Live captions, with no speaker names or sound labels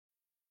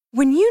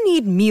When you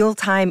need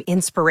mealtime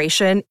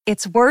inspiration,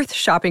 it's worth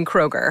shopping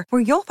Kroger,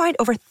 where you'll find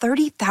over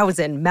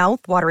 30,000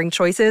 mouth-watering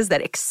choices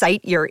that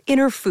excite your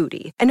inner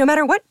foodie. And no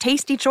matter what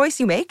tasty choice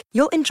you make,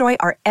 you'll enjoy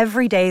our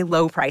everyday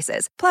low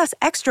prices, plus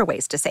extra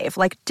ways to save,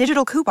 like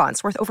digital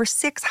coupons worth over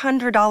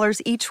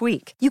 $600 each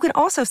week. You can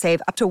also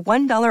save up to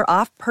 $1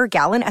 off per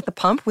gallon at the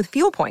pump with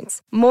fuel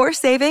points. More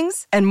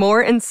savings and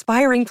more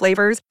inspiring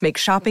flavors make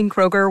shopping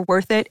Kroger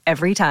worth it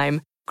every time.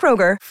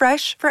 Kroger,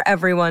 fresh for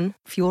everyone.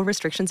 Fuel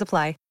restrictions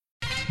apply.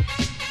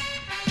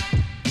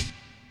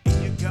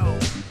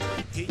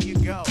 Here you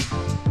go.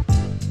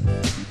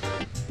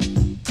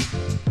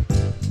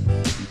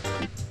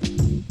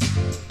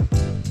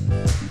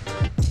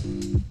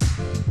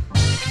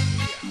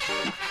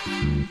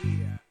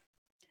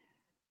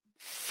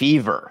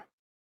 Fever.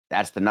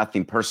 That's the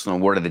nothing personal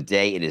word of the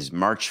day. It is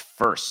March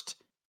 1st,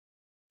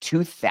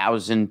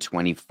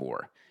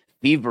 2024.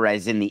 Fever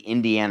as in the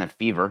Indiana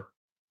fever.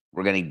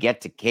 We're going to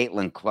get to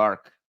Caitlin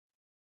Clark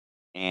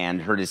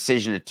and her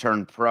decision to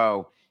turn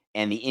pro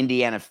and the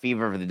Indiana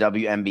fever of the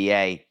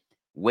WNBA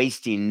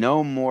wasting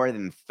no more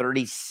than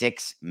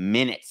 36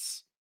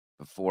 minutes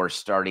before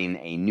starting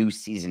a new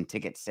season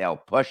ticket sale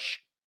push.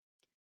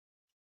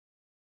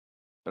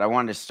 But I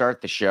wanted to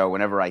start the show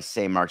whenever I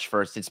say March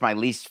 1st. It's my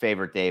least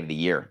favorite day of the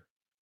year.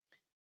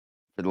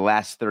 For the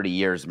last 30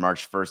 years,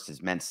 March 1st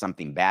has meant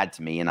something bad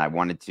to me, and I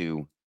wanted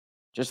to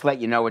just let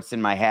you know what's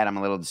in my head. I'm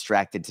a little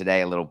distracted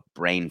today, a little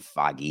brain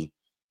foggy.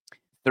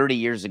 30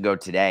 years ago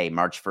today,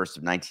 March 1st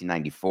of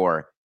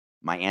 1994,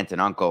 my aunt and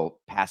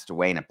uncle passed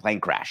away in a plane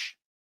crash.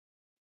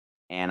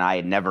 And I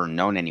had never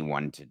known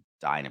anyone to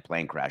die in a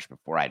plane crash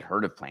before. I'd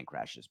heard of plane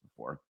crashes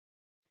before.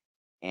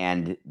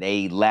 And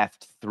they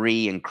left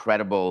three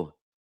incredible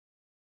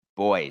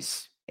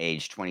boys,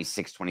 aged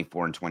 26,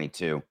 24, and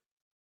 22.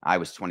 I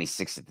was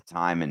 26 at the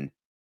time, and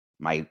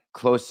my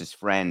closest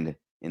friend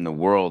in the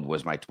world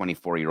was my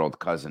 24-year-old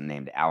cousin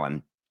named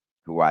Alan,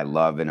 who I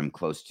love and am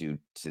close to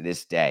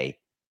this day,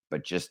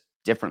 but just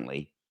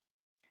differently.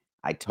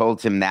 I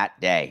told him that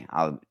day,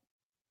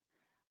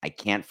 I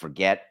can't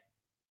forget,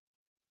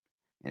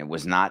 and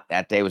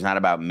that day was not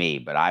about me,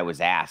 but I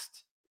was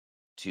asked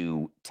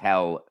to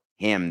tell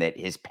him that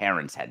his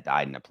parents had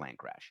died in a plane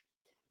crash.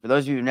 For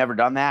those of you who've never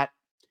done that,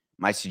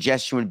 my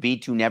suggestion would be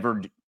to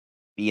never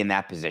be in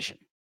that position.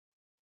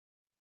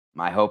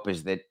 My hope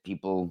is that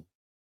people,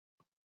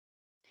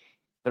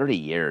 30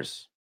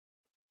 years,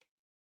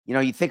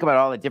 you think about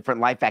all the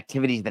different life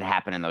activities that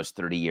happen in those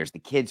 30 years. The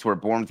kids who are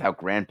born without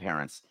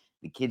grandparents,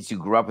 the kids who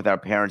grew up with our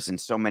parents, and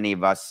so many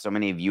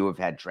of you have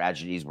had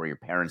tragedies where your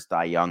parents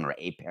die young or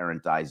a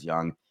parent dies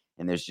young,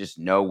 and there's just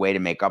no way to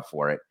make up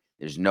for it.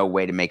 There's no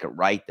way to make it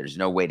right. There's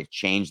no way to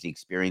change the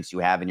experience you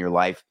have in your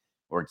life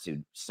or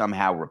to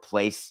somehow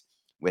replace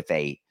with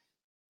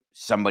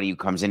somebody who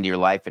comes into your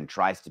life and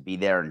tries to be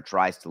there and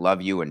tries to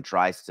love you and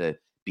tries to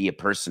be a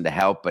person to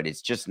help, but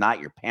it's just not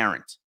your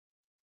parent.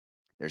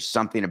 There's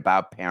something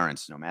about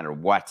parents, no matter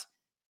what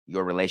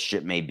your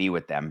relationship may be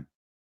with them,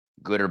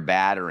 good or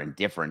bad or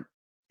indifferent,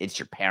 it's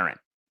your parent.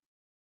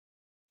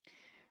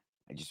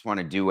 I just want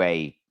to do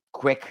a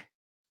quick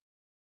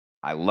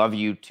I love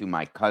you to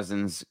my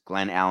cousins,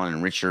 Glenn, Alan,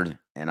 and Richard,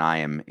 and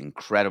I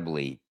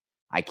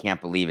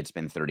can't believe it's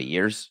been 30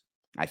 years.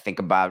 I think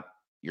about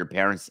your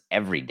parents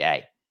every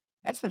day.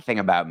 That's the thing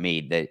about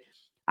me, that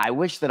I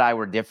wish that I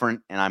were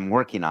different, and I'm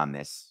working on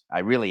this. I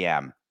really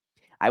am.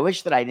 I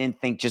wish that I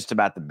didn't think just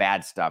about the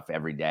bad stuff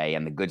every day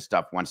and the good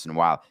stuff once in a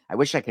while. I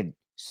wish I could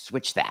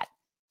switch that.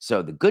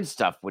 So the good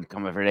stuff would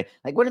come every day.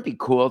 Like, wouldn't it be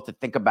cool to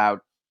think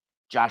about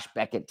Josh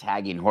Beckett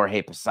tagging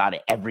Jorge Posada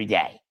every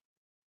day?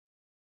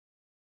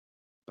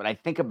 But I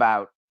think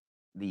about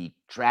the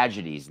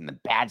tragedies and the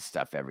bad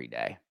stuff every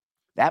day.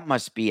 That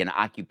must be an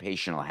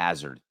occupational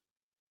hazard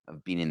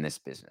of being in this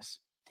business.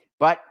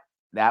 But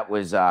that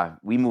was,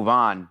 we move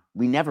on.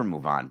 We never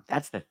move on.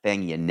 That's the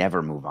thing. You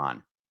never move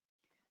on.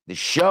 The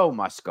show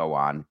must go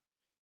on.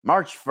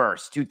 March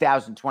 1st,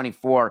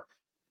 2024.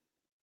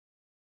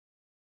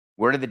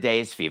 Word of the day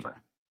is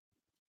fever.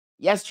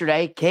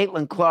 Yesterday,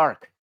 Caitlin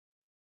Clark,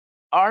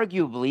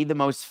 arguably the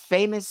most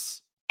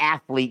famous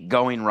athlete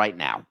going right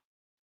now.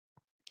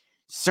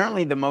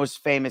 Certainly the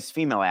most famous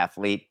female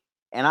athlete.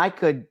 And I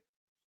could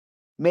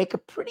make a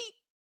pretty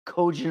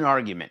cogent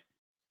argument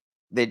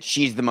that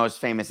she's the most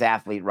famous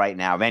athlete right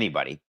now of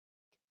anybody.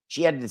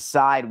 She had to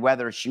decide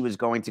whether she was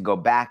going to go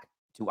back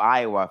to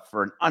Iowa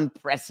for an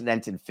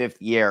unprecedented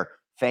fifth year.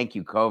 Thank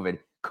you, COVID.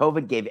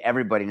 COVID gave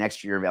everybody an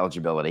extra year of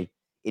eligibility.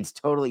 It's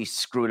totally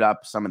screwed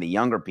up some of the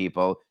younger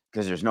people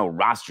because there's no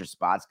roster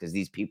spots because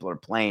these people are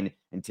playing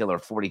until they're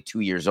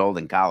 42 years old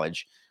in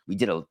college. We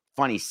did a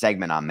funny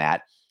segment on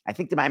that. I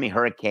think the Miami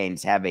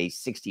Hurricanes have a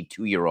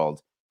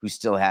 62-year-old who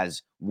still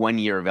has 1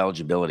 year of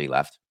eligibility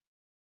left.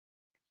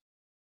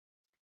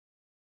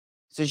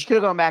 So she could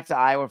have gone back to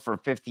Iowa for a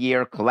fifth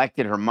year,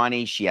 collected her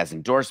money. She has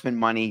endorsement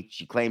money.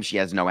 She claims she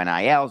has no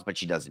NILs, but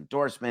she does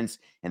endorsements.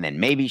 And then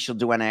maybe she'll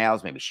do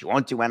NILs. Maybe she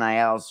won't do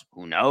NILs.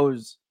 Who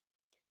knows?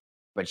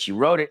 But she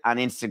wrote it on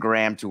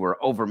Instagram to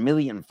her over 1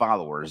 million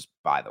followers,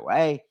 by the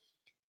way.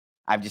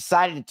 I've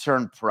decided to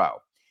turn pro.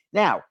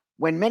 Now,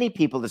 when many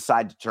people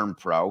decide to turn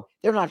pro,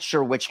 they're not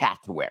sure which hat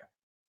to wear.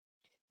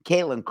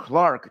 Caitlin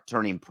Clark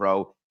turning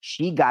pro,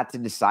 she got to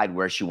decide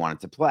where she wanted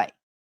to play.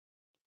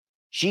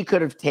 She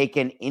could have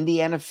taken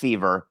Indiana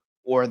Fever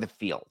or the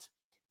field.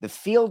 The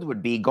field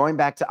would be going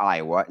back to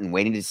Iowa and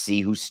waiting to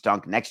see who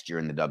stunk next year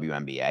in the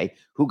WNBA,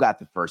 who got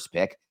the first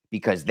pick,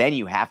 because then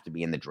you have to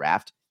be in the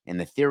draft. And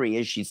the theory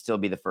is she'd still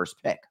be the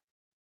first pick.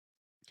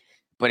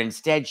 But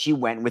instead, she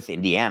went with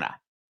Indiana.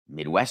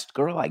 Midwest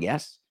girl, I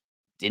guess.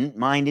 Didn't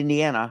mind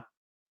Indiana.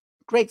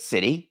 Great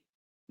city.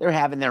 They're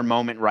having their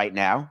moment right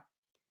now.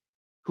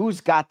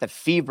 Who's got the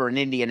fever in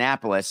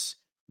Indianapolis?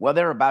 Well,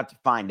 they're about to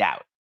find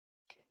out.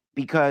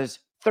 Because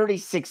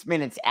 36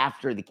 minutes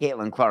after the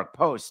Caitlin Clark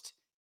post,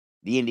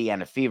 the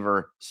Indiana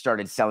Fever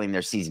started selling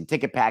their season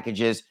ticket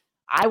packages.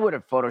 I would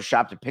have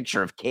photoshopped a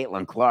picture of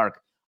Caitlin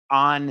Clark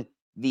on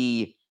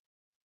the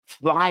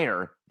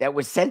flyer that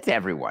was sent to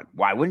everyone.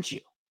 Why wouldn't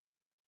you?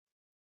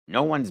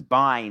 No one's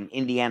buying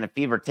Indiana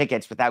Fever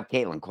tickets without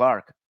Caitlin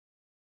Clark.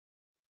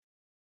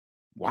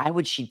 Why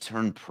would she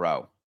turn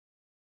pro?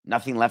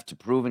 Nothing left to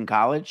prove in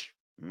college?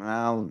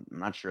 Well, I'm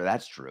not sure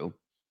that's true.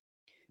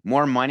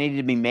 More money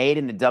to be made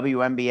in the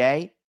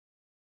WNBA?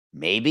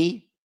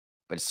 Maybe,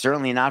 but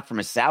certainly not from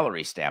a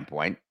salary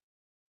standpoint.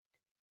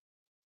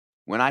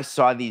 When I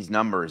saw these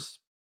numbers,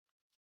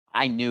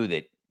 I knew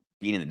that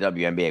being in the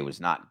WNBA was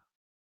not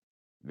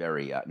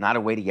not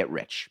a way to get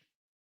rich.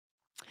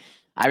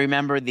 I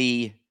remember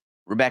the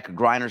Rebecca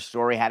Griner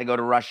story, had to go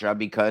to Russia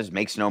because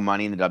makes no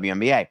money in the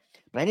WNBA.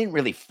 But I didn't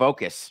really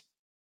focus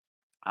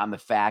on the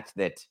fact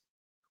that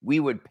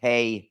we would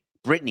pay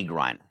Brittany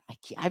Griner.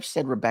 I've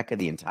said Rebecca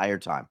the entire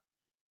time.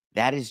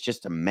 That is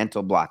just a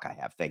mental block I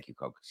have. Thank you,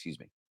 Coke. Excuse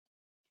me.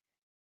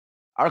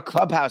 Our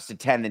clubhouse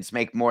attendants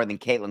make more than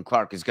Caitlin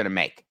Clark is going to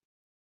make.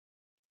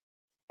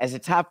 As a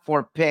top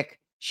 4 pick,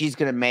 she's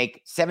going to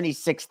make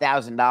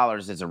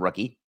 $76,000 as a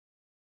rookie.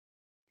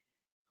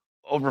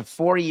 Over a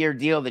 4-year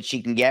deal that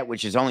she can get,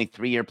 which is only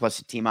 3-year plus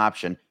a team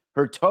option.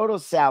 Her total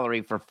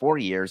salary for 4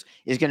 years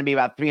is going to be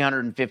about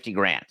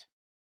 $350,000.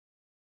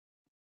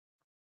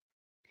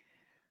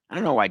 I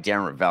don't know why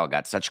Darren Ravel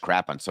got such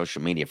crap on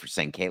social media for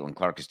saying Caitlin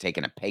Clark is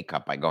taking a pay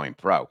cut by going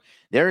pro.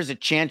 There is a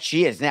chance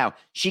she is. Now,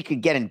 she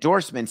could get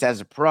endorsements as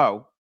a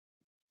pro,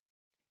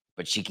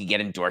 but she could get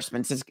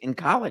endorsements in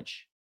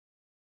college.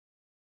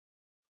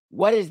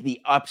 What is the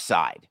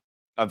upside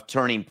of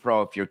turning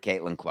pro if you're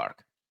Caitlin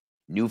Clark?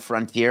 New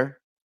frontier?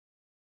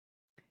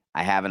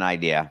 I have an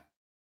idea.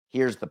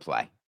 Here's the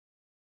play.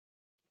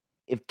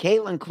 If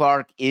Caitlin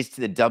Clark is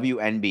to the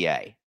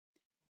WNBA,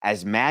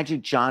 as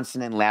Magic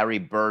Johnson and Larry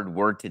Bird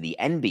were to the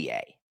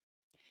NBA,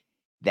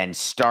 then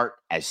start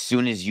as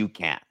soon as you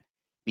can,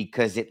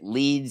 because it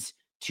leads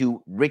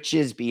to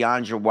riches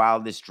beyond your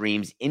wildest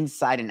dreams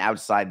inside and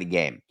outside the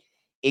game.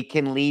 It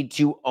can lead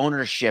to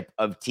ownership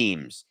of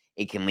teams.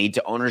 It can lead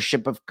to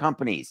ownership of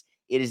companies.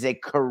 It is a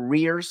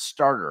career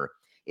starter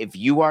if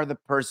you are the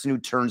person who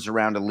turns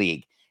around a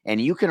league.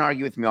 And you can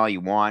argue with me all you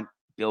want,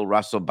 Bill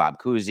Russell,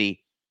 Bob Cousy,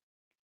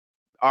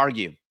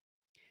 argue.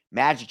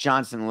 Magic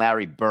Johnson and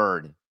Larry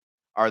Bird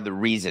are the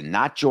reason,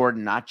 not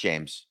Jordan, not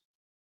James,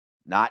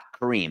 not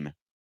Kareem.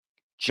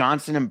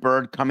 Johnson and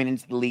Bird coming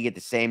into the league at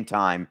the same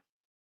time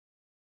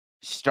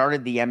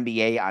started the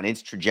NBA on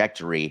its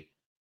trajectory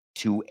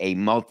to a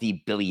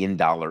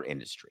multi-billion-dollar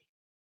industry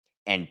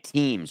and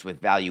teams with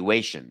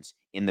valuations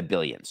in the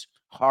billions.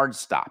 Hard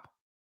stop.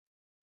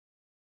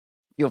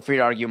 Feel free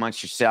to argue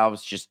amongst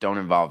yourselves. Just don't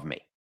involve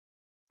me.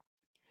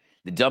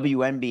 The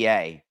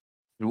WNBA,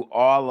 through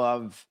all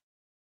of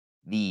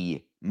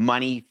the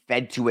money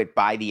fed to it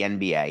by the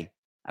NBA, I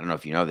don't know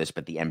if you know this,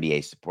 but the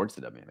NBA supports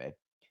the WNBA.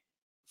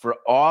 For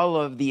all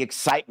of the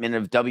excitement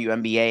of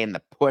WNBA and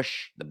the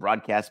push, the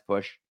broadcast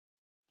push,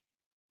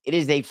 it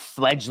is a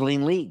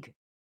fledgling league.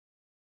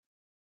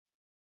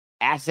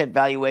 Asset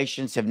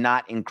valuations have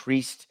not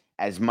increased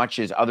as much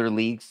as other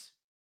leagues.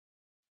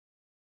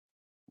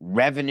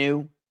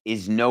 Revenue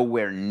is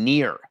nowhere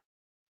near.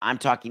 I'm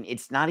talking,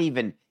 it's not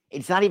even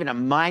a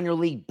minor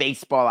league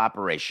baseball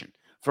operation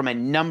from a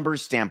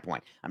numbers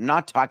standpoint. I'm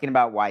not talking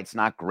about why it's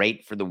not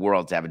great for the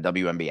world to have a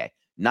WNBA.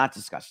 Not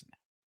discussing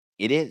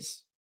that. It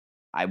is.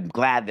 I'm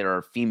glad there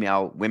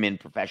are women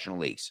professional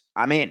leagues.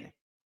 I'm in.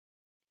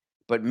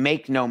 But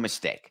make no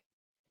mistake,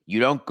 you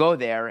don't go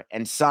there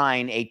and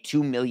sign a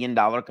 $2 million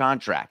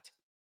contract.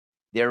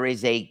 There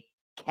is a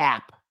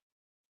cap.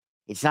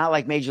 It's not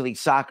like Major League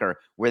Soccer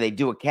where they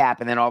do a cap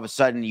and then all of a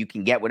sudden you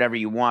can get whatever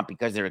you want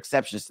because there are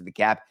exceptions to the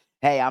cap.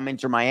 Hey, I'm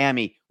Inter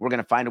Miami. We're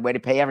going to find a way to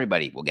pay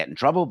everybody. We'll get in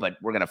trouble, but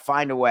we're going to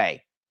find a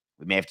way.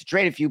 We may have to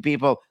trade a few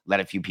people, let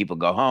a few people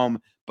go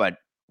home, but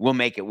we'll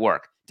make it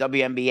work.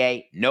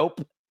 WNBA,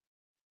 nope.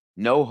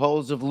 No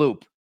holes of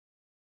loop.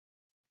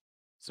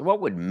 So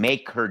what would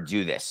make her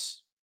do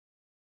this?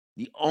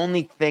 The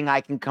only thing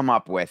I can come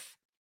up with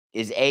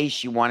is A,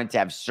 she wanted to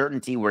have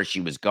certainty where she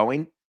was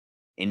going.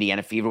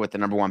 Indiana Fever with the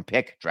number 1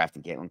 pick,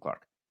 drafting Caitlin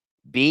Clark.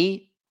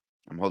 B,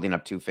 I'm holding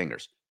up 2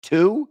 fingers.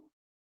 2,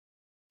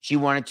 she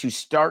wanted to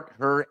start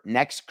her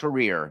next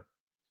career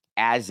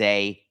as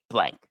a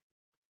blank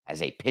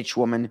as a pitch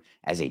woman,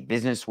 as a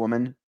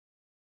businesswoman,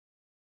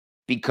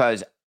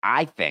 because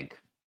I think,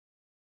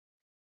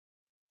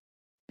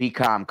 be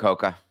calm,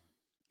 Coca,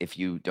 if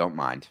you don't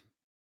mind.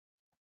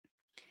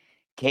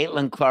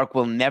 Caitlin Clark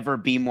will never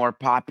be more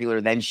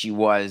popular than she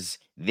was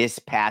this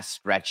past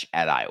stretch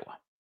at Iowa.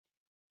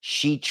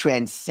 She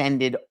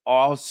transcended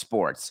all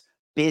sports,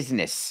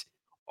 business,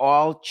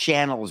 all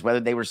channels, whether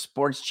they were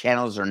sports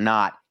channels or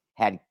not,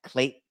 had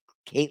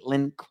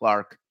Caitlin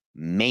Clark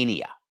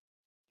mania.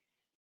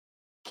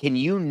 Can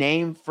you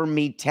name for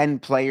me 10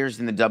 players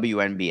in the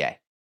WNBA?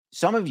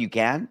 Some of you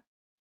can.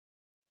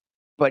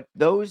 But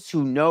those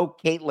who know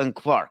Caitlin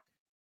Clark,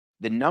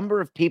 the number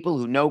of people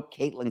who know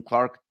Caitlin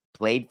Clark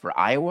played for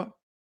Iowa,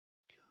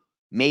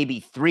 maybe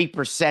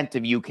 3%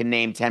 of you can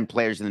name 10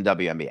 players in the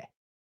WNBA.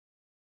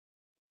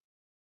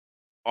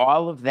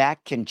 All of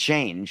that can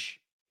change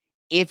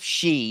if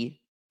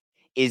she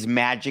is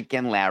Magic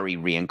and Larry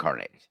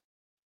reincarnated.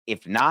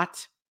 If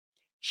not,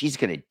 she's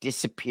going to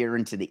disappear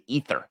into the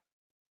ether.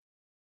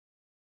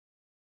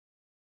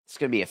 It's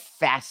going to be a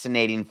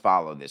fascinating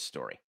follow, this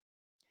story.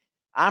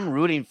 I'm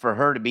rooting for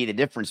her to be the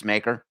difference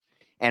maker,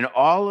 and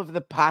all of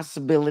the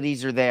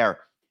possibilities are there.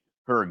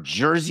 Her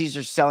jerseys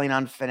are selling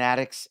on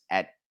Fanatics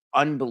at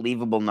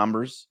unbelievable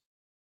numbers,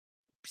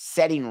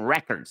 setting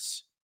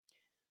records,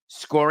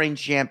 scoring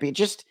champion.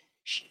 Just,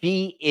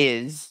 she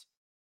is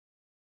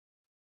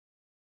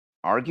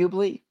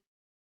arguably,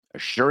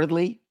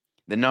 assuredly,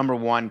 the number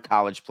one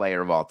college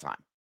player of all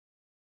time.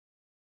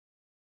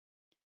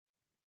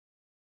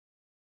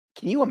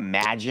 Can you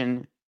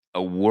imagine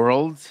a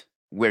world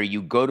where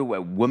you go to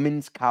a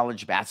women's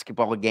college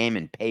basketball game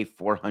and pay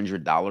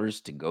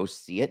 $400 to go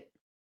see it?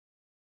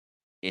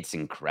 It's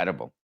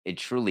incredible. It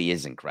truly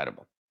is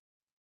incredible.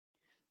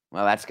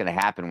 Well, that's going to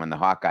happen when the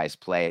Hawkeyes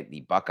play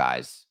the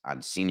Buckeyes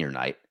on senior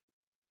night.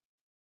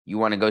 You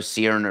want to go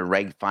see her in a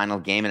reg final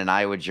game in an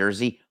Iowa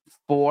jersey?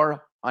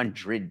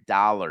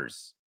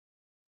 $400.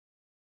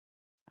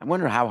 I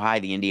wonder how high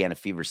the Indiana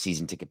Fever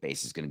season ticket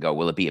base is going to go.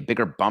 Will it be a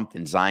bigger bump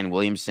than Zion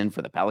Williamson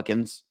for the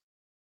Pelicans?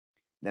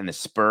 Than the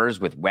Spurs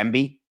with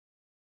Wemby?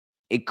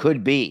 It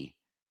could be.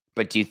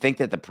 But do you think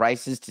that the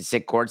prices to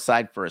sit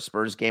courtside for a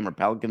Spurs game or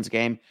Pelicans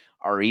game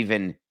are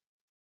even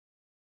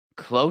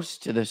close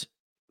to the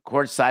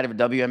courtside of a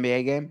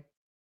WNBA game?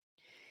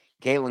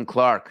 Caitlin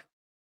Clark,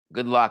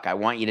 good luck. I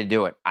want you to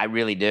do it. I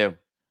really do.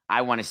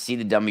 I want to see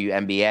the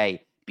WNBA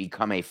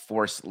become a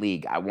forced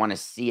league. I want to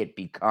see it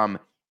become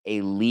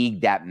a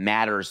league that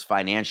matters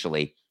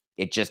financially.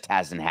 It just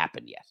hasn't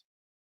happened yet.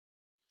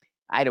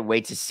 I had to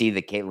wait to see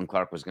that Caitlin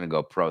Clark was going to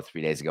go pro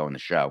 3 days ago in the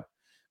show.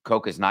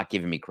 Coca's not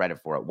giving me credit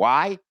for it.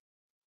 Why?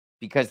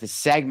 Because the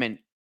segment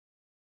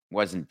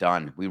wasn't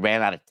done. We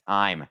ran out of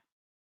time.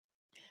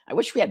 I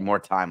wish we had more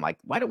time. Like,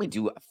 why don't we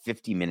do a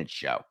 50-minute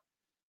show?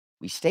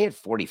 We stay at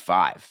 45.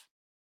 I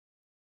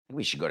think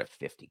we should go to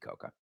 50,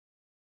 Coca.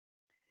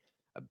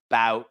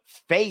 About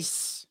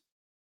face.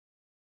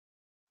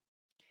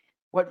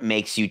 What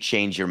makes you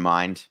change your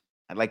mind?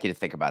 I'd like you to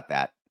think about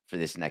that for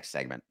this next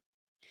segment.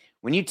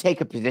 When you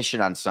take a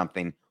position on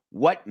something,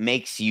 what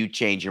makes you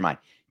change your mind?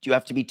 Do you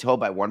have to be told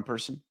by one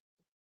person?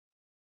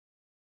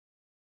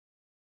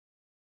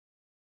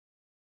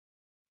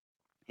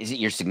 Is it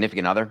your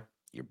significant other?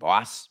 Your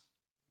boss?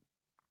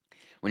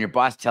 When your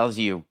boss tells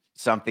you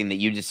something that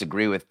you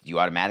disagree with, do you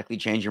automatically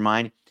change your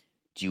mind?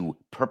 Do you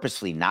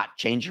purposely not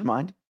change your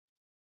mind?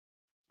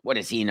 What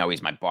does he know?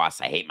 He's my boss.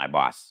 I hate my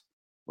boss.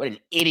 What an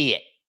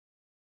idiot.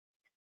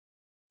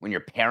 When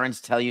your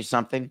parents tell you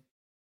something,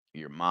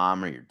 your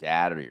mom or your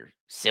dad or your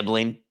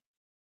sibling,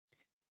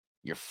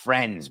 your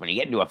friends, when you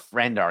get into a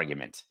friend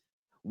argument,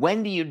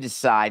 when do you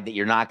decide that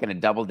you're not going to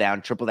double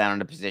down, triple down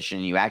on a position,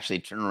 and you actually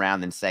turn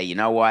around and say, you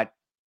know what?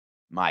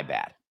 My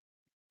bad.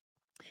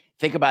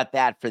 Think about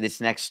that for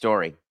this next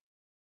story.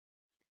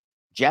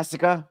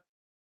 Jessica,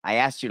 I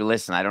asked you to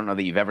listen. I don't know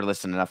that you've ever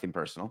listened to Nothing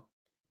Personal,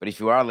 but if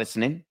you are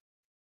listening,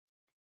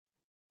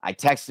 I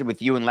texted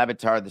with you and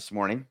Levitar this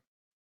morning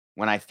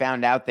when I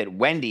found out that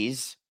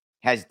Wendy's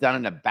has done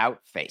an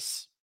about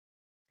face.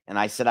 And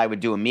I said I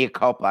would do a mea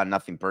culpa on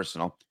Nothing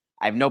Personal.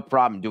 I have no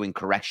problem doing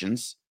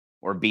corrections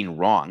or being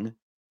wrong.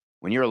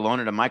 When you're alone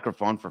at a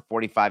microphone for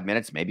 45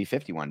 minutes, maybe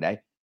 50 one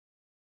day,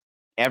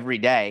 every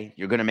day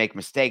you're going to make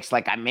mistakes.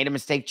 Like I made a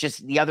mistake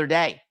just the other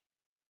day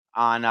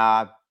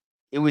on,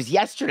 it was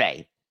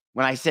yesterday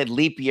when I said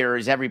leap year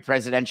is every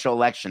presidential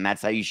election.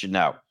 That's how you should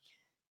know.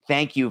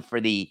 Thank you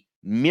for the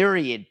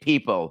myriad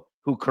people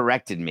who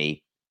corrected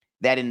me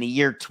that in the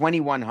year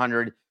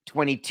 2100,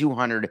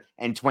 2200,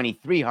 and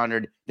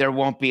 2300, there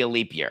won't be a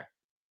leap year,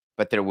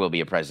 but there will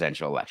be a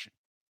presidential election.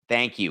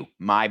 Thank you.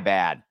 My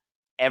bad.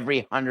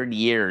 Every 100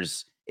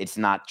 years, it's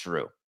not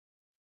true.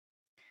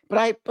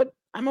 But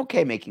I'm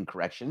okay making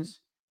corrections.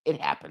 It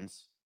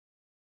happens.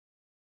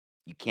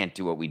 You can't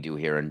do what we do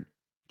here and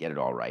get it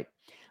all right.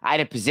 I had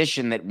a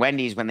position that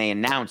Wendy's, when they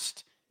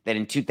announced that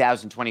in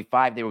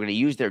 2025 they were going to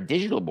use their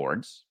digital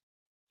boards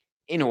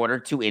in order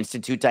to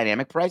institute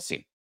dynamic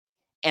pricing.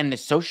 And the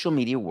social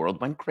media world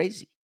went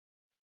crazy.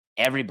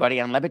 Everybody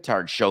on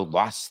Levitard's show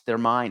lost their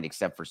mind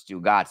except for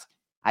Stu Gatz.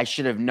 I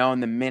should have known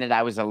the minute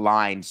I was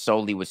aligned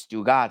solely with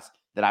Stu Gatz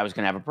that I was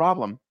going to have a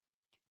problem.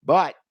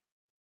 But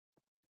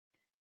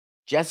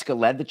Jessica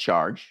led the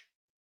charge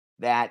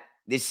that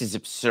this is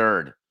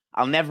absurd.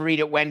 I'll never eat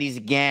at Wendy's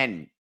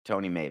again,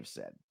 Tony may have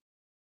said.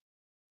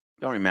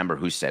 Don't remember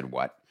who said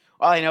what.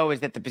 All I know is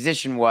that the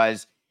position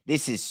was,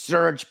 this is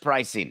surge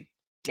pricing.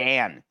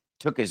 Dan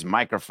took his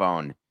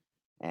microphone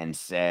and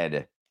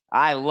said,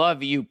 I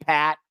love you,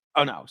 Pat.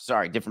 Oh, no,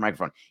 sorry, different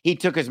microphone. He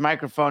took his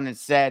microphone and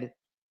said,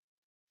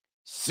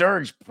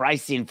 surge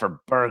pricing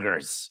for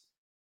burgers.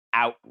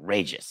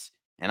 Outrageous.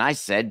 And I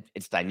said,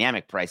 it's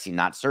dynamic pricing,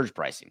 not surge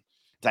pricing.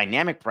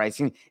 Dynamic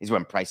pricing is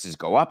when prices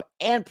go up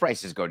and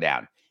prices go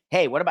down.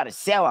 Hey, what about a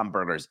sale on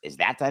burgers? Is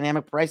that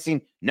dynamic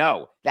pricing?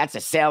 No, that's a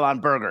sale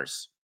on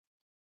burgers.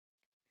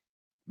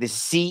 The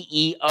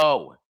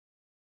CEO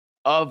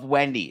of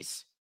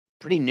Wendy's,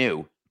 pretty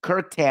new,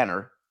 Kirk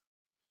Tanner,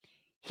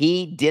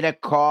 he did a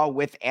call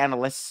with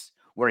analysts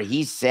where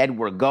he said,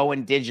 we're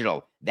going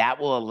digital. That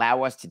will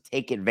allow us to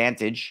take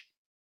advantage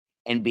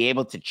and be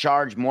able to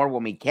charge more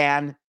when we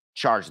can,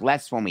 charge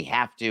less when we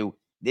have to.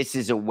 This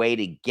is a way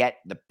to get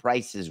the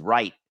prices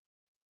right,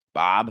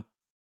 Bob.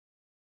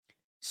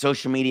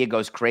 Social media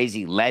goes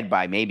crazy, led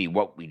by maybe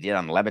what we did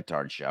on the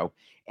Levitard show.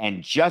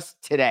 And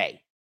just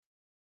today,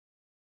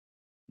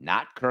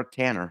 not Kirk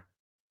Tanner,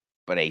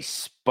 but a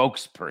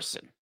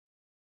spokesperson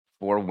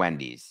for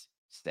Wendy's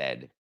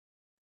said,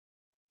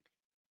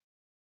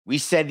 we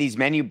said these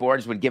menu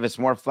boards would give us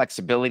more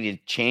flexibility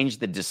to change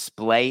the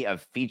display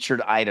of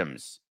featured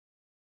items.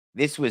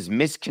 This was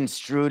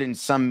misconstrued in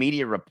some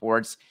media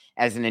reports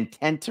as an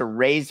intent to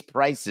raise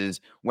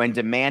prices when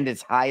demand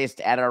is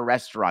highest at our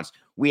restaurants.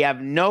 We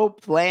have no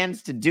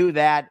plans to do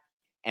that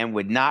and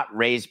would not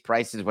raise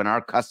prices when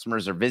our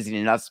customers are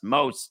visiting us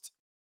most.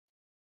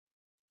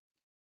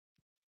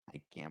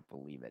 I can't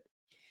believe it.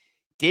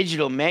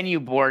 Digital menu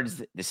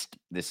boards,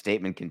 the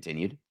statement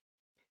continued,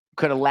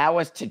 could allow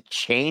us to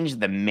change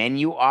the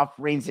menu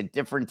offerings at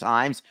different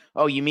times.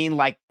 Oh, you mean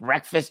like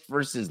breakfast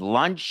versus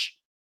lunch?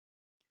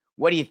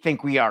 What do you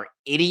think we are,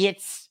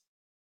 idiots?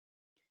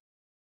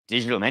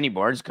 Digital menu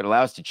boards could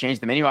allow us to change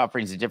the menu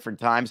offerings at different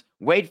times.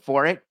 Wait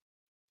for it.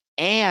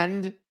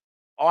 And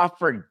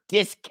offer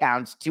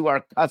discounts to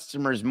our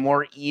customers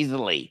more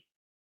easily.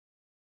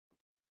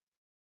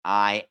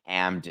 I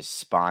am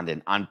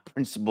despondent. On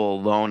principle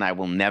alone, I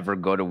will never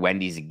go to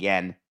Wendy's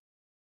again.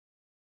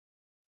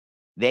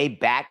 They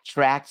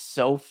backtracked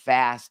so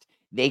fast,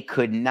 they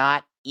could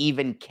not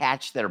even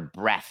catch their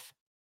breath.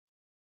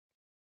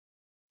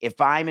 If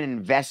I'm an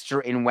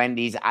investor in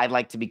Wendy's, I'd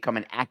like to become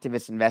an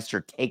activist investor.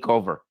 Take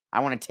over.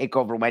 I want to take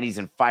over Wendy's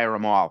and fire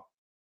them all.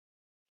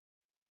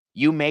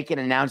 You make an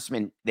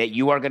announcement that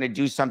you are going to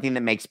do something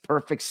that makes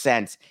perfect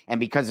sense. And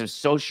because of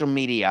social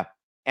media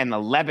and the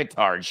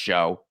Levitard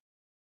show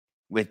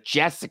with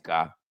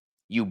Jessica,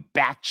 you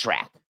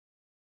backtrack.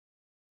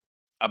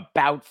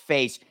 About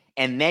face.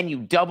 And then you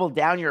double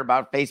down your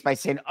about face by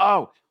saying,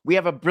 oh, we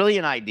have a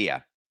brilliant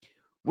idea.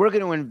 We're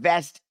going to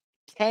invest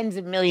tens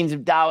of millions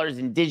of dollars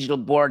in digital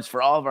boards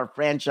for all of our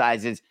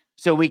franchises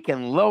so we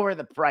can lower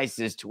the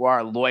prices to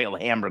our loyal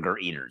hamburger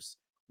eaters.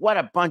 What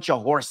a bunch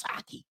of horse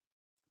hockey.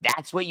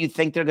 That's what you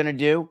think they're going to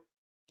do?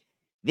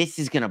 This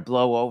is going to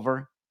blow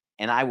over,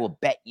 and I will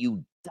bet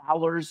you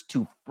dollars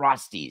to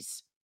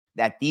Frosties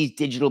that these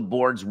digital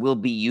boards will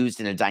be used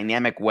in a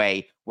dynamic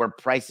way where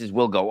prices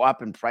will go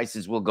up and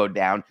prices will go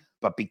down.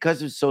 But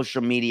because of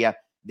social media,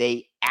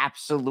 they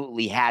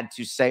absolutely had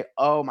to say,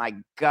 oh my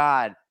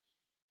God,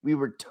 we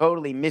were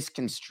totally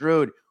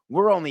misconstrued.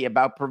 We're only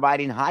about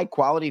providing high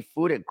quality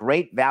food at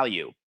great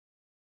value.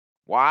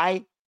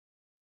 Why?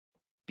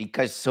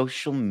 Because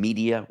social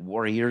media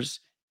warriors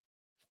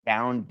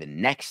found the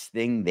next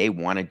thing they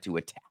wanted to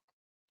attack.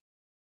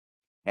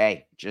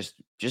 Hey, just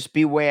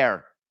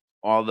beware,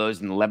 all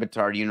those in the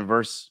Levitard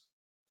universe.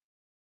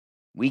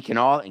 We can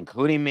all,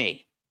 including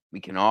me, we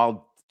can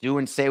all do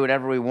and say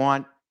whatever we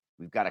want.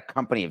 We've got a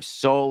company of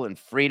soul and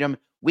freedom.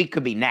 We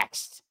could be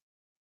next.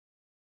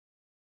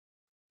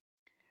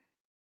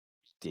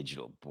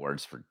 Digital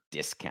boards for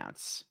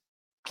discounts.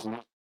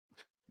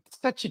 It's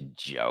such a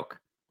joke.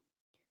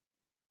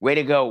 Way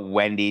to go,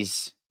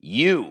 Wendy's.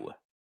 You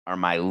are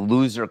my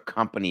loser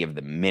company of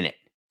the minute.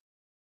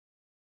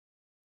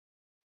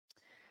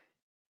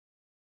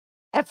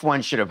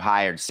 F1 should have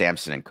hired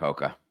Samson and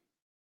Coca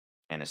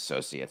and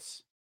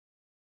associates.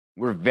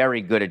 We're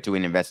very good at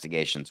doing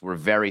investigations. We're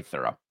very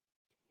thorough.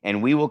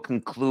 And we will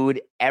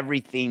conclude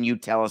everything you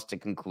tell us to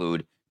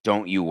conclude.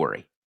 Don't you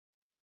worry.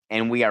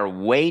 And we are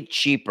way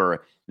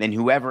cheaper than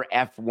whoever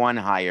F1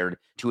 hired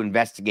to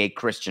investigate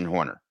Christian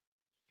Horner.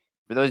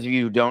 For those of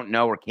you who don't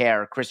know or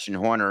care, Christian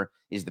Horner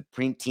is the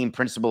team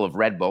principal of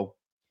Red Bull.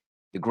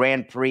 The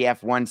Grand Prix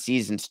F1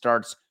 season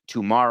starts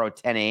tomorrow,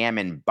 10 a.m.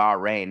 in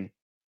Bahrain.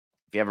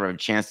 If you ever have a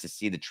chance to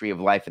see the Tree of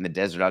Life in the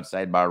desert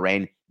outside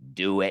Bahrain,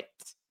 do it.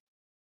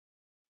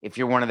 If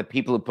you're one of the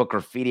people who put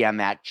graffiti on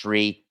that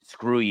tree,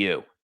 screw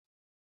you.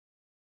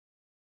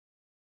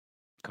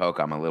 Coke,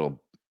 I'm a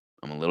little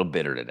I'm a little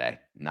bitter today.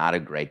 Not a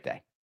great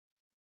day.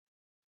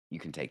 You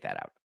can take that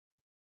out.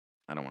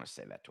 I don't want to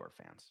say that to our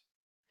fans.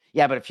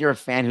 Yeah, but if you're a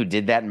fan who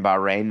did that in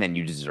Bahrain, then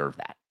you deserve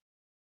that.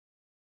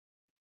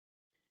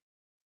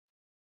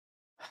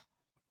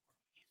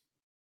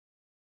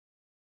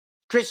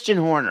 Christian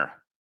Horner,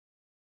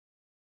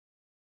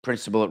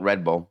 principal at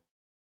Red Bull.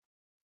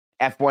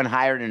 F1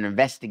 hired an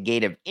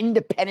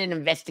independent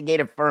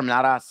investigative firm,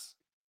 not us.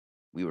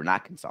 We were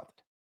not consulted.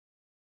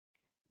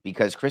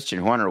 Because Christian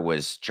Horner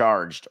was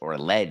charged or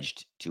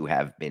alleged to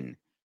have been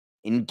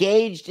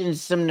engaged in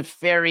some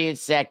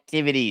nefarious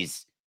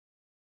activities.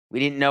 We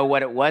didn't know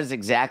what it was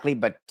exactly,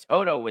 but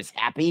Toto was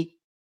happy,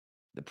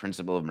 the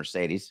principal of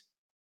Mercedes,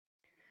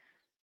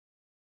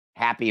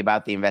 happy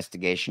about the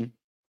investigation,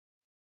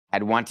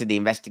 had wanted the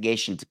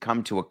investigation to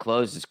come to a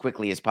close as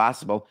quickly as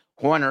possible.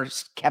 Horner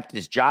kept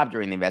his job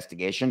during the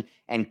investigation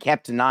and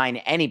kept denying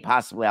any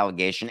possible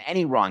allegation,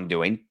 any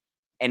wrongdoing.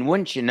 And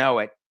wouldn't you know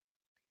it,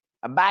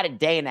 about a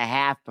day and a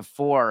half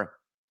before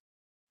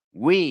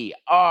we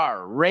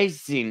are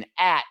racing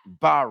at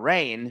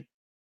Bahrain,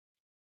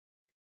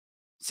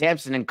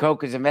 Samson and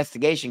Coca's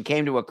investigation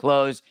came to a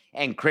close,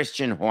 and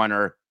Christian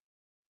Horner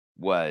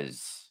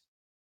was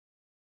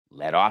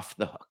let off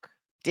the hook.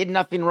 Did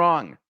nothing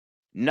wrong.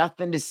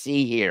 Nothing to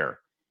see here.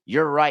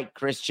 You're right,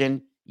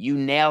 Christian. You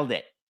nailed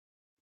it.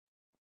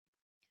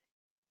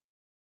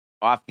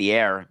 Off the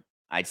air,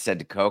 I said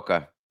to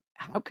Coca,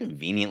 how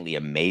conveniently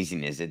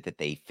amazing is it that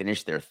they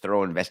finished their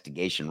thorough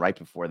investigation right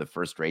before the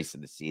first race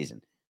of the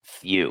season?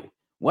 Phew.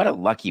 What a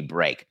lucky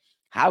break.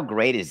 How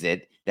great is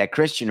it that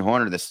Christian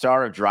Horner, the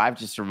star of Drive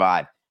to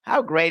Survive,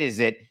 how great is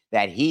it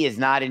that he is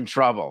not in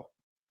trouble?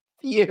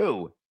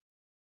 Phew.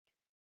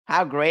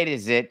 How great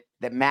is it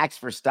that Max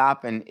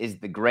Verstappen is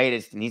the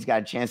greatest and he's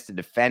got a chance to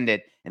defend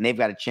it and they've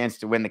got a chance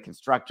to win the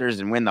constructors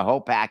and win the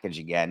whole package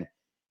again?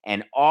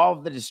 And all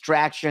of the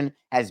distraction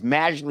has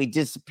magically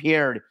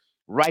disappeared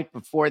right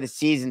before the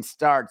season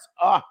starts.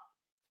 Oh,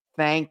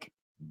 thank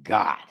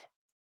God.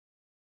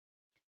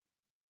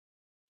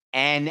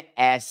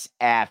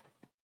 NSF,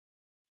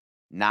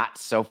 not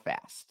so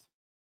fast.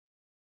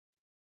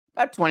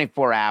 About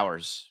 24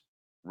 hours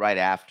right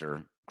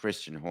after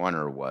Christian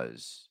Horner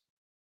was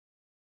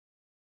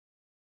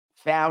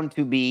found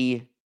to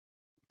be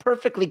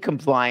perfectly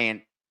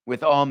compliant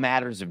with all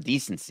matters of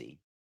decency,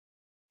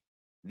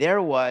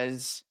 there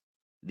was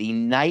the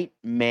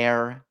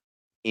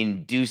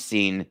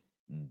nightmare-inducing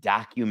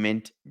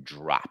document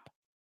drop.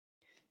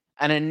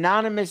 An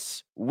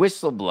anonymous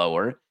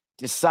whistleblower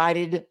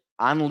decided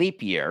on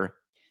leap year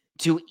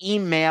to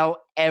email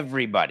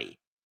everybody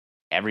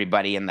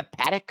in the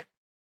paddock,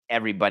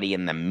 everybody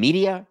in the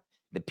media,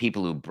 the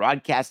people who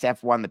broadcast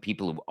F1, the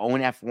people who own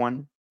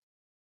F1,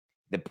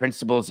 the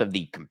principals of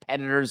the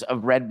competitors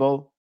of Red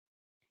Bull.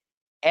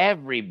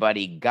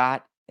 Everybody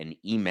got an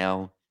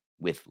email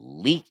with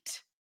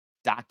leaked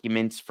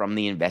documents from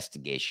the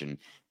investigation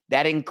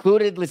that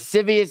included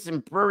lascivious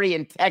and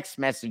prurient text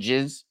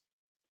messages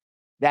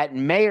that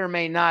may or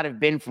may not have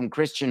been from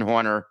Christian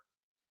Horner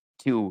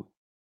to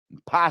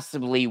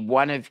possibly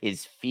one of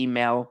his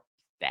female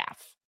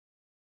staff.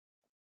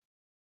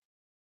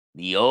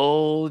 The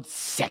old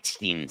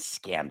sexting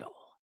scandal.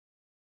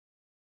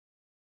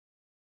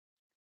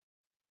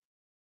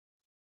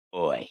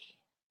 Oi.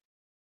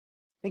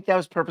 Think that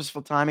was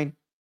purposeful timing? Do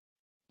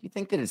you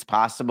think that it's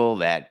possible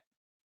that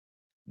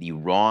the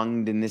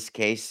wronged in this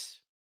case,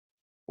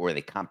 or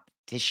the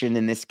competition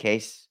in this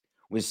case,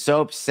 was so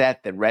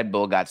upset that Red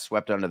Bull got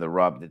swept under the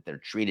rug, that they're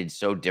treated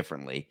so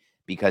differently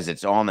because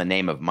it's all in the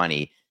name of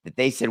money, that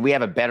they said, we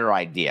have a better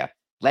idea.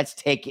 Let's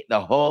take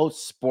the whole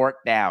sport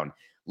down.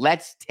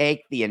 Let's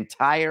take the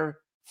entire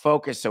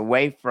focus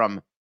away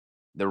from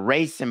the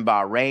race in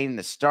Bahrain,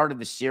 the start of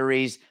the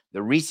series,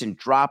 the recent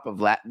drop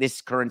of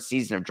this current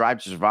season of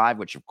Drive to Survive,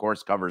 which of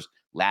course covers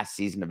last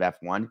season of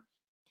F1.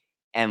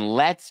 And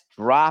let's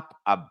drop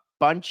a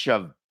bunch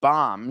of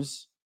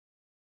bombs.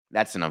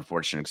 That's an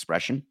unfortunate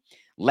expression.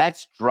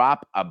 Let's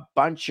drop a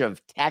bunch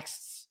of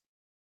texts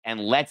and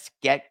let's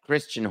get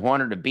Christian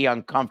Horner to be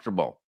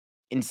uncomfortable.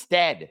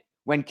 Instead,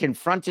 when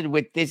confronted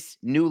with this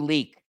new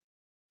leak,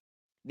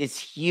 this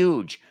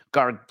huge,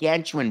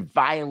 gargantuan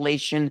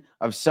violation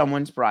of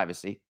someone's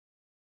privacy,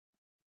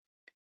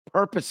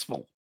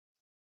 purposeful,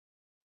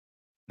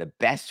 the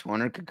best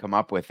Horner could come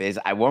up with is,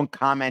 I won't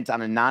comment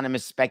on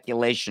anonymous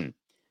speculation,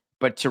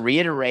 but to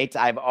reiterate,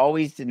 I've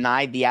always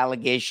denied the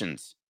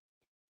allegations.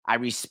 I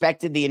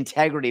respected the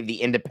integrity of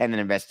the independent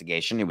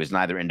investigation. It was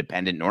neither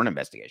independent nor an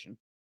investigation.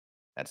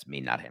 That's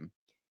me, not him.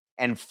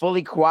 And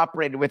fully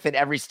cooperated with it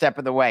every step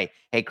of the way.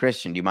 Hey,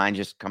 Christian, do you mind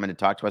just coming to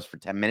talk to us for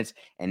 10 minutes?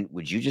 And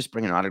would you just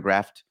bring an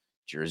autographed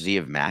jersey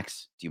of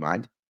Max? Do you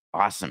mind?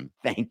 Awesome.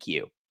 Thank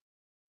you.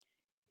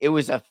 It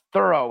was a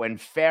thorough and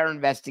fair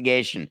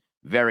investigation.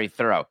 Very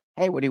thorough.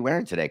 Hey, what are you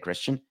wearing today,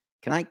 Christian?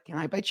 Can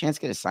I by chance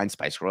get a signed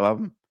Spice Girl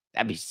album?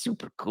 That'd be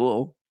super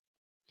cool.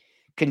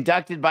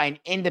 Conducted by an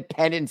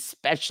independent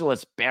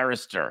specialist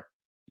barrister.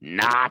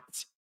 Not.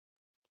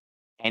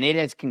 And it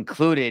has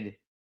concluded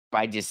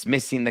by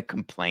dismissing the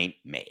complaint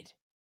made.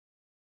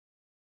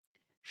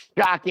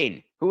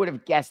 Shocking. Who would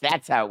have guessed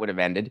that's how it would have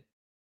ended?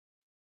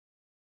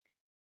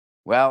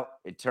 Well,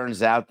 it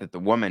turns out that the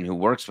woman who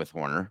works with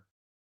Horner,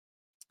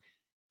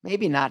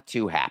 maybe not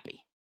too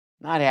happy.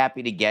 Not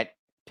happy to get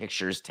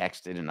pictures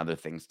texted and other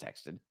things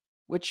texted,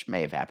 which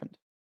may have happened.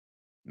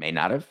 May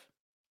not have.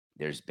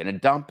 There's been a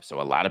dump,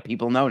 so a lot of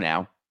people know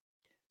now.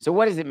 So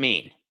what does it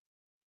mean?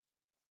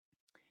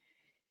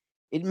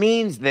 It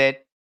means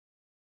that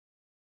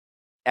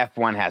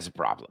F1 has a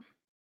problem.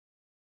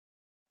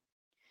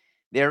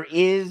 There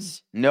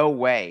is no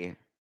way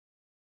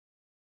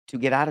to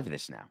get out of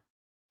this now.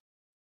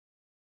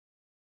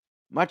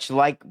 Much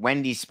like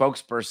Wendy's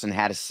spokesperson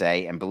had to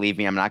say, and believe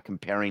me, I'm not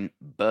comparing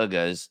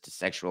burgers to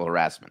sexual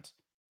harassment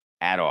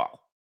at all.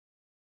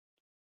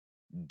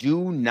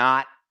 Do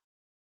not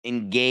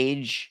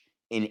engage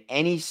in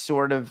any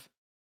sort of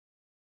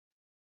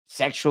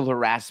sexual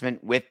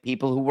harassment with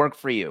people who work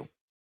for you.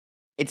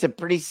 It's a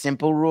pretty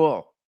simple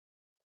rule.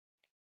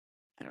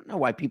 I don't know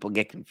why people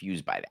get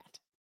confused by that.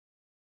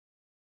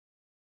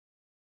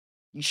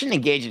 You shouldn't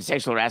engage in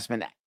sexual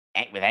harassment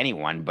with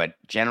anyone, but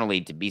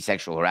generally to be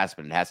sexual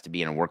harassment, it has to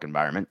be in a work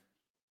environment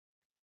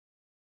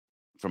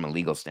from a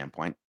legal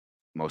standpoint,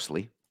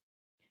 mostly.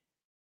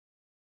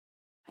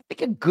 I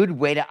think a good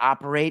way to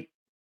operate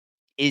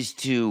is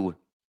to,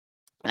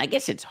 and I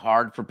guess it's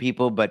hard for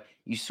people, but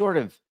you sort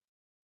of,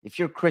 if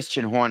you're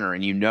Christian Horner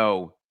and you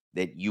know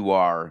that you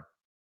are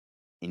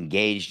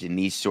engaged in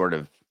these sort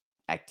of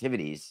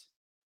activities,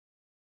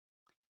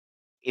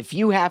 if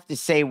you have to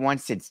say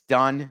once it's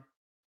done,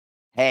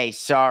 hey,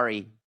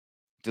 sorry,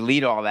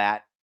 delete all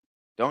that.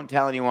 Don't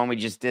tell anyone we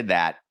just did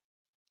that.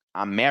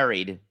 I'm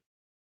married.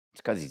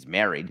 It's because he's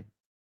married.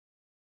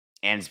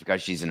 And it's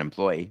because she's an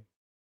employee.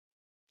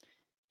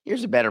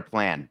 Here's a better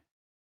plan.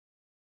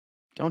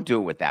 Don't do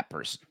it with that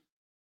person.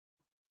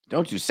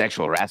 Don't do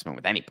sexual harassment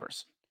with any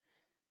person.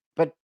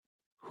 But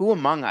who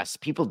among us,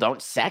 people don't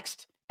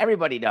sext?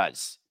 Everybody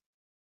does.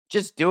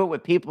 Just do it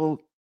with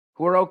people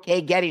who are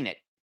okay getting it.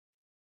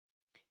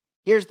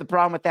 Here's the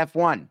problem with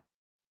F1.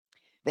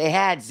 They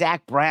had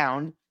Zach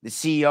Brown, the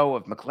CEO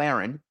of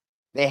McLaren.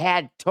 They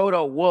had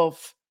Toto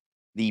Wolff,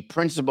 the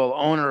principal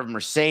owner of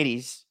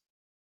Mercedes.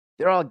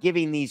 They're all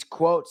giving these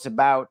quotes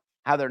about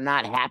how they're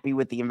not happy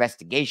with the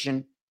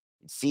investigation.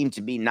 It seemed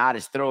to be not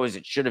as thorough as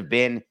it should have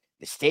been.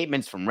 The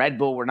statements from Red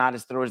Bull were not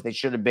as thorough as they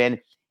should have been.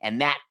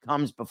 And that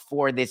comes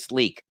before this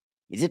leak.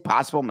 Is it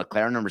possible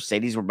McLaren or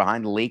Mercedes were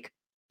behind the leak?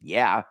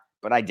 Yeah,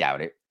 but I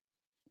doubt it.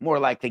 More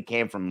likely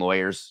came from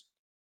lawyers,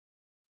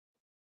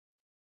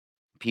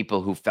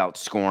 people who felt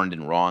scorned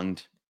and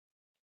wronged.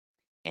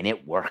 And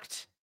it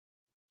worked.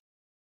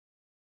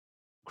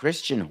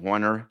 Christian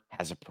Horner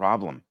has a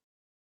problem.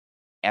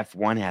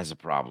 F1 has a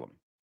problem.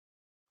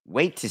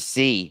 Wait to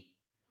see.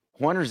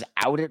 Horner's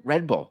out at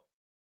Red Bull.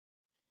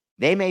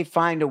 They may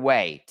find a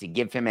way to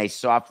give him a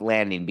soft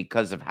landing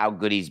because of how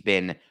good he's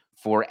been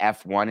for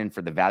F1 and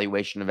for the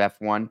valuation of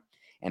F1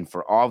 and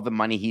for all the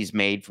money he's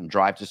made from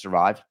Drive to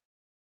Survive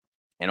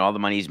and all the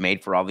money he's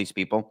made for all these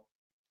people.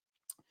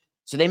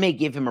 So they may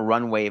give him a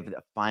runway of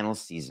the final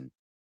season.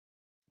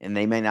 And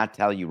they may not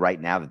tell you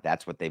right now that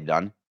that's what they've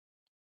done.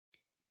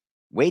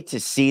 Wait to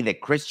see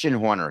that Christian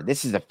Horner,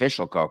 this is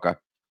official, Coca.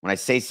 When I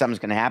say something's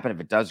going to happen, if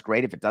it does,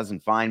 great. If it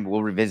doesn't, fine.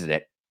 We'll revisit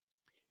it.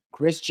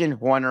 Christian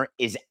Horner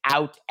is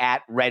out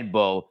at Red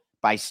Bull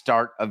by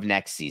start of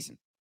next season.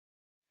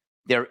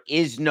 There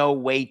is no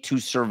way to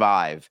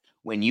survive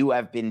when you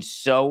have been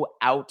so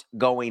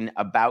outgoing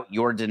about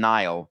your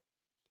denial,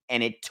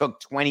 and it took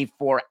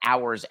 24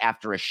 hours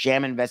after a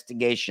sham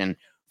investigation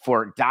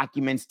for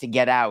documents to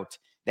get out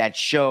that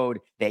showed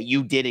that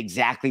you did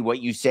exactly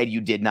what you said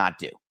you did not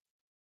do.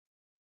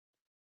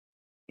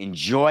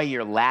 Enjoy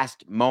your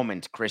last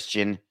moment,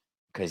 Christian,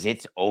 because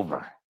it's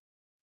over.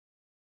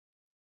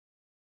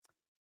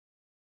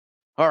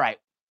 All right,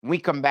 when we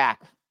come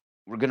back,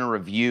 we're going to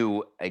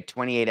review a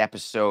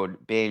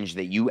 28-episode binge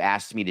that you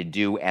asked me to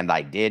do, and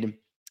I did.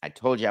 I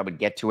told you I would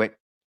get to it.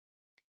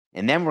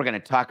 And then we're going to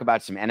talk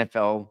about some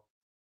NFL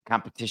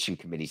competition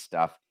committee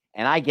stuff.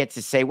 And I get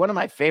to say one of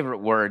my favorite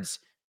words,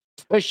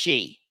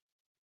 tushy.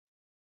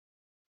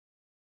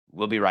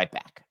 We'll be right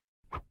back.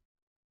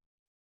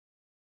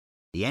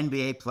 The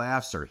NBA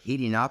playoffs are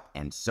heating up,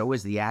 and so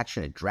is the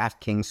action at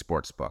DraftKings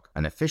Sportsbook,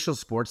 an official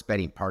sports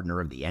betting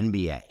partner of the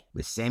NBA.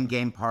 With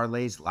same-game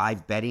parlays,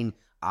 live betting,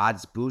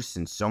 odds boosts,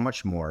 and so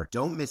much more,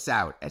 don't miss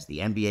out as the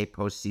NBA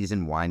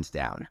postseason winds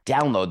down.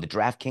 Download the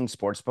DraftKings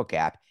Sportsbook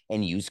app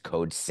and use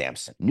code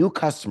SAMSON. New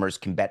customers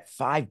can bet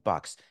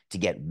 $5 to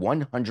get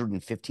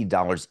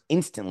 $150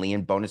 instantly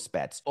in bonus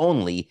bets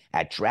only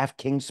at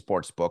DraftKings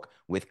Sportsbook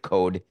with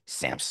code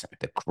SAMSON.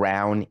 The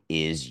crown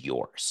is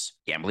yours.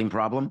 Gambling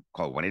problem?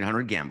 Call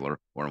 1-800-GAMBLER,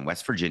 or in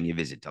West Virginia,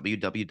 visit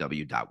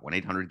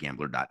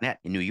www.1800gambler.net.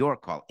 In New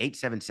York, call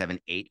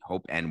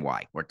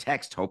 877-8-HOPE-NY or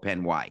text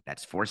HOPE-NY.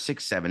 That's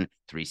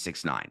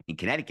 467-369. In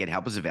Connecticut,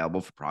 help is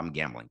available for problem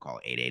gambling. Call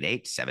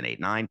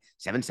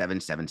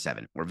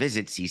 888-789-7777 or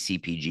visit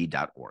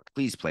ccpg.org.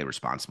 Please play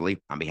responsibly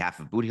on behalf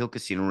of Boot Hill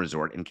Casino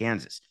Resort in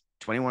Kansas.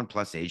 21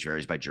 plus age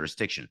varies by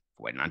jurisdiction.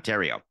 Void in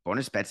Ontario.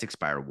 Bonus bets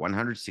expire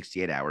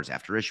 168 hours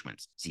after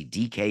issuance. See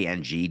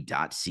dkng.co/bball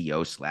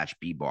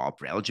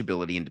for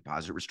eligibility and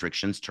deposit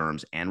restrictions,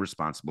 terms, and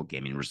responsible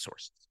gaming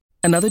resources.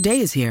 Another day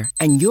is here,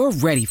 and you're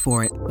ready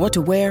for it. What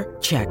to wear?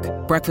 Check.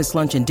 Breakfast,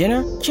 lunch, and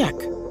dinner? Check.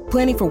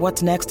 Planning for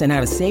what's next and how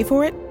to save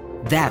for it?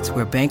 That's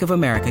where Bank of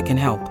America can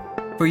help.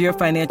 For your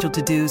financial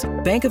to-dos,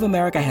 Bank of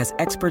America has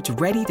experts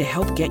ready to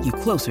help get you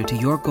closer to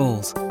your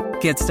goals.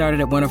 Get started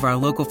at one of our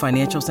local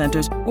financial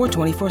centers or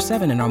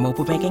 24/7 in our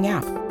mobile banking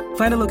app.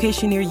 Find a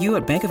location near you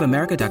at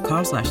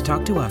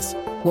bankofamerica.com/talktous.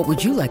 What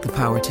would you like the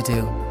power to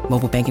do?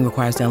 Mobile banking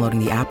requires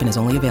downloading the app and is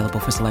only available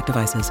for select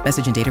devices.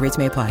 Message and data rates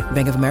may apply.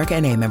 Bank of America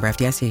N.A., member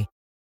FDIC.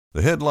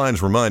 The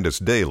headlines remind us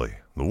daily,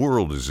 the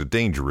world is a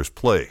dangerous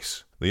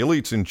place. The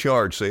elites in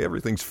charge say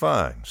everything's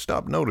fine,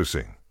 stop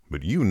noticing.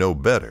 But you know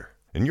better.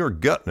 And your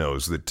gut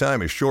knows that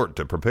time is short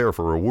to prepare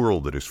for a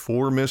world that is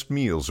 4 missed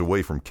meals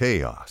away from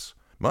chaos.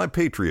 My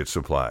Patriot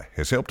Supply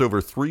has helped over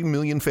 3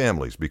 million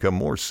families become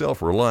more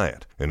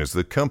self-reliant and is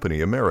the company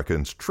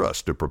Americans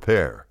trust to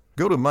prepare.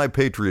 Go to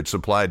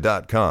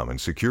mypatriotsupply.com and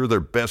secure their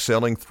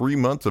best-selling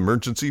 3-month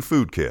emergency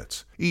food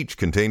kits. Each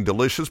contain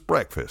delicious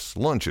breakfasts,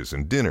 lunches,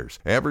 and dinners,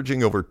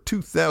 averaging over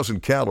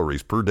 2,000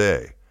 calories per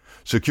day.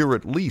 Secure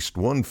at least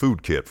one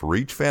food kit for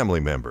each family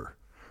member.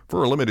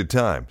 For a limited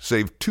time,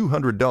 save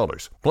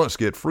 $200, plus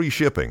get free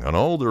shipping on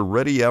all their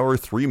Ready Hour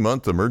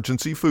 3-month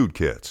emergency food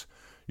kits.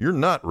 You're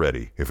not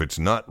ready if it's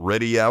not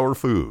Ready Hour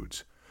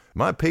Foods.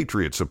 My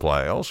Patriot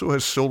Supply also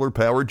has solar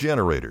power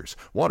generators,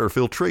 water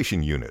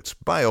filtration units,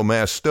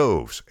 biomass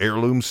stoves,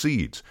 heirloom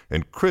seeds,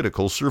 and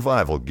critical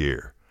survival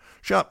gear.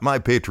 Shop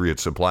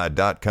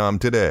mypatriotsupply.com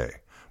today.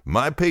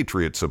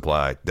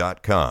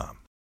 mypatriotsupply.com.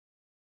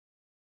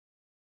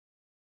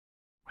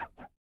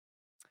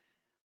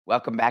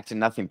 Welcome back to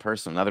Nothing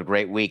Personal. Another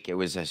great week. It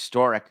was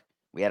historic.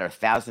 We had our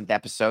 1,000th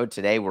episode.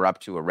 Today we're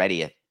up to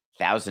already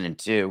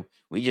 1,002.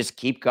 We just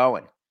keep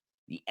going.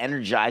 The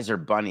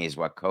Energizer Bunny is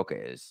what Coca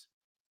is.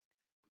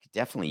 Could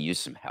definitely use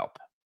some help.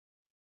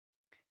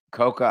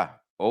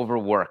 Coca,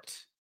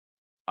 overworked,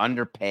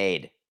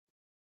 underpaid. I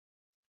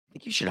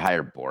think you should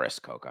hire Boris,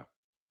 Coca.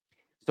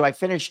 So I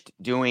finished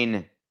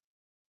doing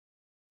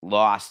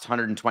Lost,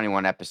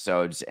 121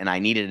 episodes, and I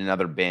needed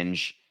another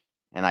binge.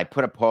 And I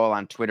put a poll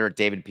on Twitter at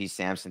David P.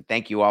 Sampson.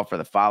 Thank you all for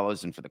the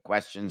follows and for the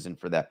questions and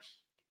for the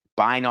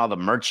buying all the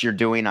merch you're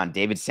doing on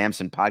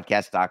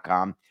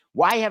davidsampsonpodcast.com.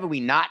 Why haven't we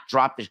not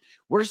dropped this?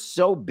 We're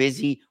so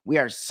busy. We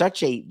are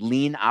such a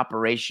lean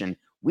operation.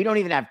 We don't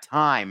even have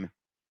time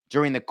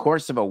during the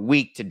course of a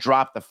week to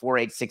drop the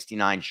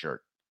 4869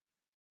 shirt.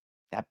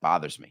 That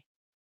bothers me.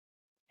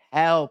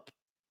 Help.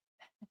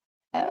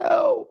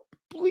 Help,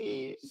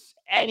 please.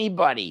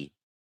 Anybody.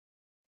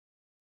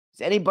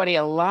 Is anybody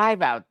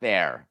alive out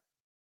there?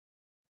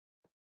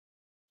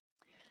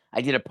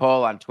 I did a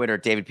poll on Twitter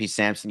at David P.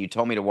 Sampson. You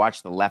told me to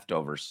watch The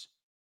Leftovers.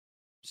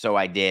 So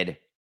I did.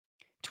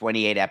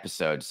 28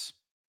 episodes.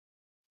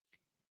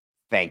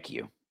 Thank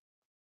you.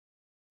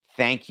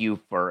 Thank you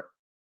for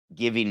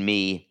giving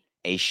me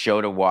a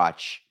show to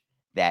watch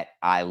that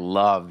I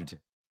loved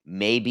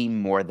maybe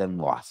more than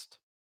Lost.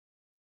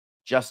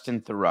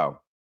 Justin Theroux,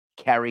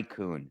 Carrie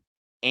Coon,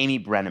 Amy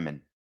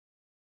Brenneman,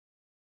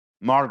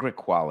 Margaret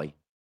Qualley.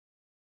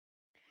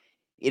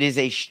 It is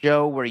a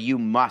show where you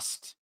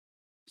must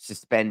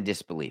suspend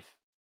disbelief.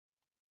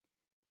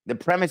 The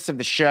premise of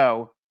the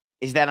show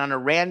is that on a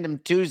random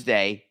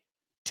Tuesday,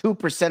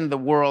 2% of the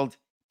world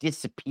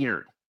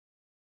disappeared.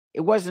 It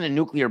wasn't a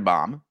nuclear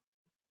bomb.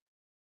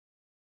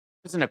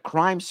 It wasn't a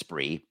crime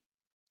spree.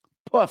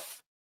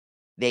 Poof.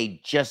 They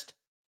just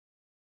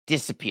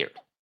disappeared.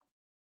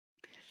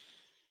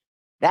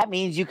 That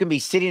means you can be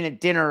sitting at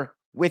dinner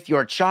with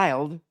your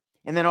child,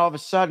 and then all of a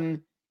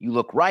sudden, you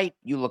look right,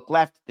 you look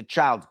left, the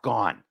child's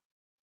gone.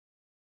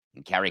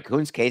 In Carrie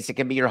Coon's case, it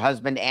can be your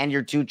husband and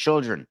your 2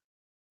 children.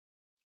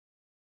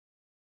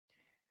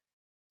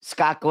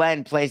 Scott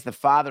Glenn plays the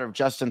father of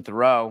Justin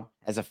Theroux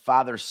as a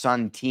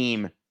father-son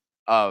team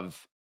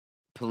of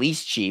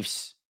police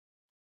chiefs.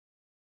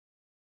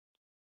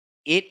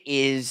 It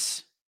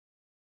is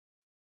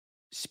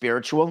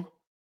spiritual.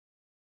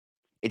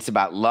 It's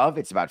about love.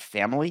 It's about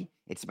family.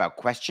 It's about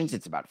questions.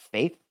 It's about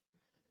faith.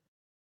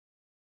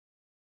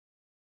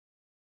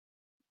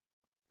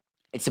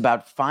 It's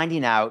about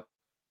finding out,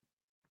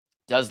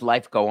 does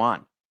life go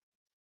on?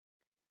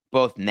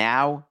 Both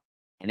now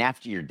and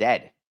after you're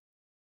dead.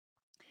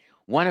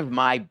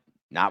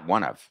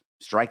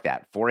 Strike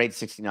that,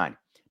 4869.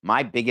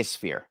 My biggest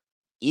fear,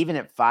 even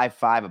at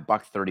 5'5",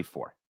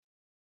 $134,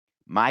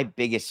 my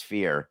biggest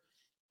fear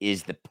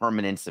is the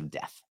permanence of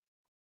death.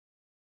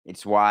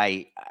 It's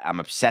why I'm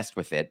obsessed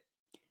with it.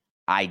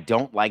 I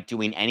don't like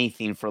doing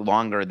anything for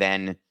longer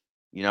than,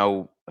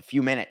 a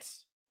few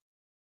minutes.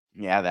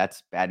 Yeah,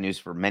 that's bad news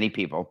for many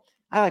people.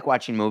 I like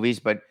watching movies,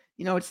 but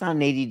it's not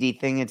an ADD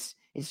thing.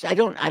 I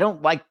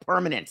don't like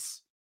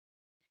permanence.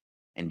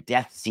 And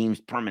death seems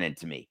permanent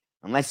to me.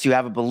 Unless you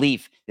have a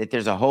belief that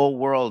there's a whole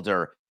world,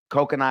 or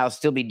Coke and I will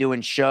still be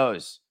doing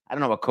shows. I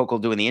don't know what Coke will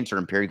do in the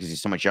interim period because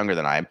he's so much younger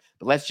than I am.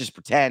 But let's just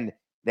pretend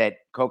that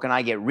Coke and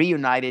I get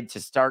reunited to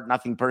start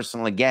Nothing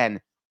Personal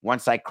again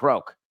once I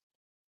croak.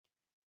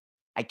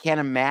 I can't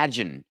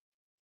imagine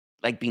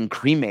like being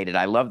cremated.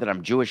 I love that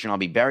I'm Jewish and I'll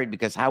be buried,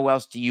 because how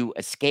else do you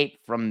escape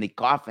from the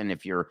coffin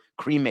if you're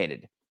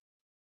cremated?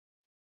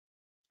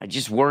 I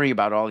just worry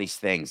about all these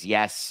things.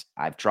 Yes,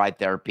 I've tried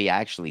therapy. I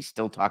actually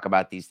still talk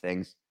about these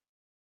things.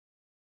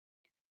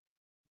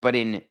 But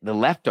in The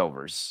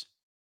Leftovers,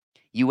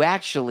 you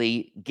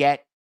actually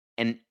get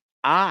an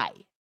eye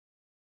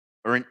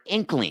or an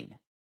inkling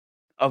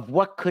of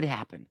what could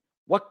happen,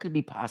 what could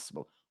be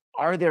possible.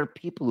 Are there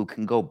people who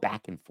can go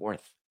back and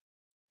forth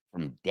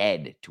from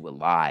dead to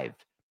alive,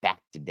 back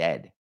to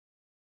dead,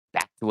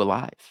 back to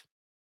alive?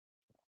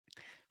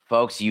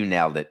 Folks, you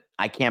nailed it.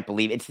 I can't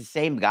believe it's the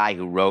same guy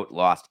who wrote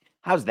Lost.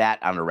 How's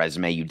that on a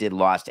resume? You did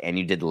Lost and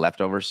you did The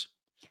Leftovers.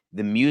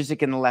 The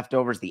music in The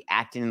Leftovers, the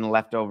acting in The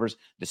Leftovers,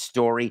 the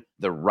story,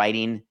 the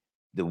writing,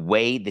 the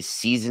way the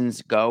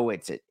seasons go.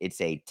 It's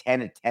a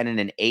 10, a 10, and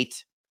an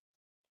 8.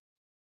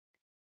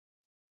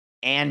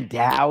 And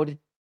Dowd,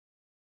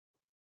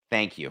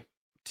 thank you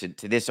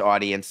to this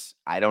audience.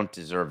 I don't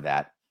deserve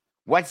that.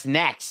 What's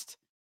next?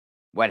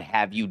 What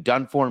have you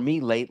done for me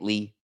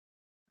lately?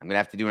 I'm going to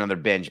have to do another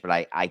binge, but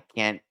I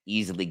can't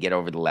easily get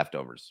over The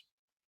Leftovers.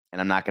 And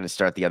I'm not going to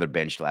start the other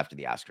binge till after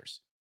the Oscars.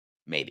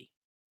 Maybe.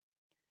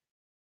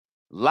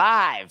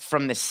 Live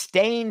from the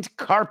stained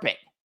carpet.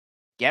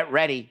 Get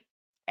ready.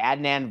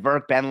 Adnan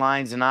Virk, Ben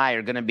Lyons, and I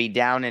are going to be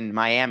down in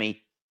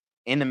Miami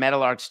in the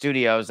Metal Arc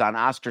Studios on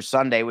Oscar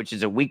Sunday, which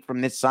is a week from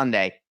this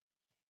Sunday.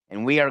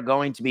 And we are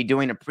going to be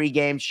doing a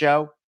pregame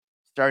show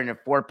starting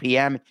at 4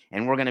 p.m.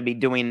 And we're going to be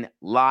doing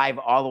live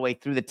all the way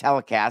through the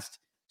telecast.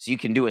 So you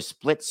can do a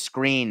split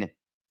screen.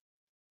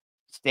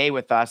 Stay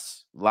with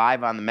us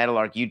live on the Metal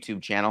Arc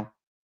YouTube channel.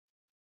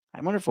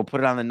 I wonder if we'll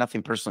put it on the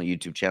Nothing Personal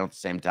YouTube channel at the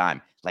same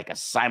time, like a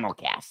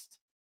simulcast.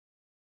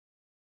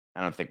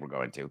 I don't think we're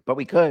going to, but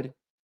we could.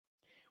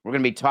 We're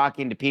going to be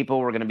talking to people.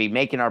 We're going to be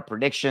making our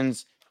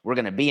predictions. We're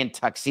going to be in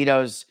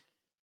tuxedos.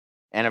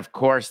 And of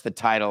course, the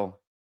title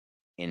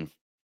in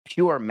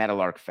pure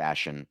Metal Arc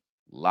fashion,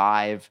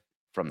 live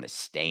from the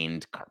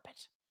stained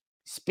carpet.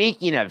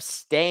 Speaking of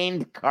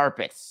stained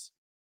carpets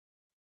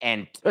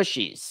and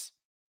tushies,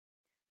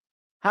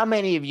 how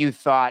many of you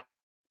thought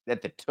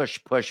that the tush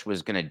push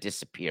was going to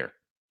disappear?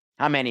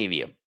 How many of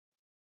you?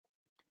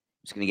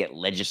 It's going to get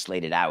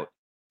legislated out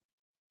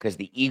because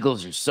the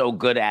Eagles are so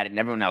good at it and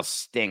everyone else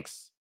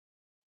stinks.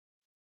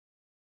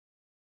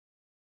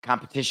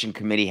 Competition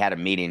committee had a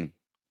meeting.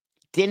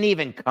 Didn't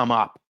even come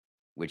up,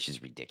 which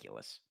is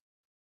ridiculous.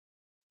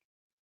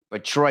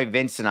 But Troy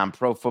Vincent on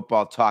Pro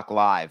Football Talk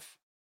Live,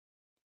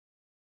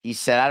 he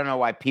said, I don't know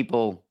why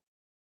people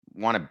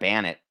want to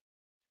ban it.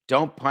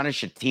 Don't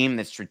punish a team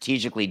that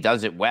strategically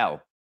does it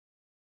well.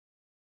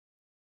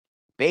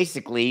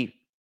 Basically,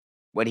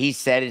 what he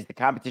said is the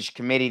competition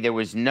committee, there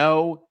was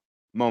no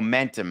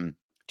momentum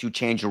to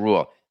change a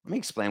rule. Let me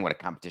explain what a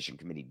competition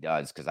committee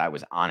does, because I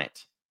was on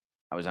it.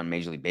 I was on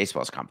Major League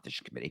Baseball's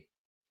competition committee.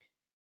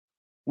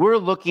 We're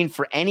looking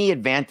for any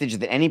advantage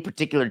that any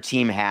particular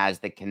team has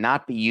that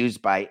cannot be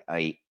used by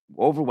an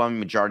overwhelming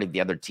majority of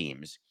the other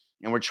teams.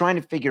 And we're trying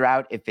to figure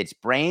out if it's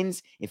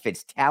brains, if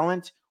it's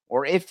talent,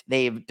 or if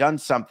they've done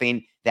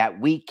something that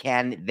we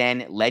can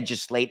then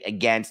legislate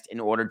against in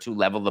order to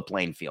level the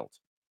playing field.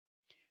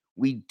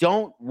 We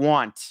don't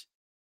want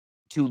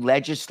to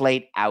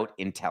legislate out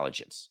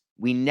intelligence.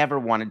 We never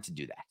wanted to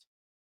do that.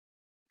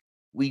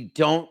 We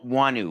don't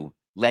want to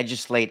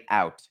legislate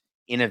out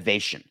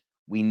innovation.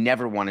 We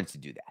never wanted to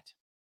do that.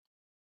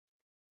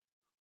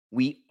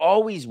 We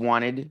always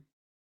wanted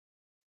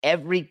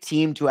every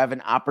team to have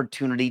an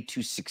opportunity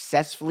to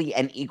successfully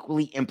and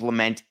equally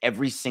implement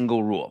every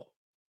single rule.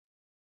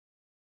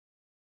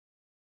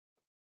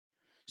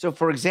 So,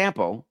 for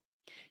example,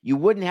 you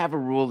wouldn't have a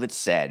rule that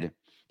said,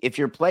 if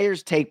your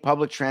players take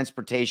public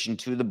transportation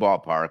to the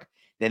ballpark,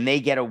 then they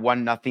get a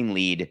 1-0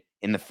 lead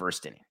in the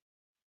first inning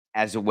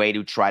as a way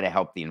to try to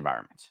help the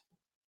environment.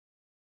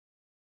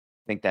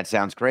 I think that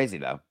sounds crazy,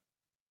 though.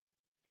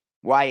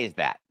 Why is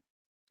that?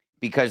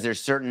 Because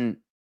there's certain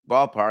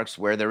ballparks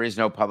where there is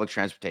no public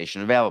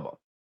transportation available.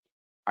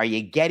 Are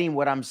you getting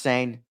what I'm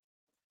saying?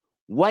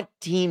 What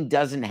team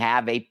doesn't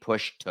have a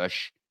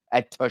push-tush,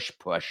 a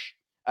tush-push,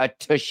 a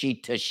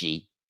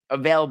tushy-tushy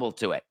available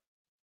to it?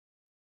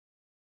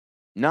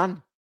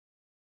 None.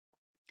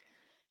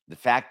 The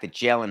fact that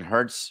Jalen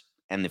Hurts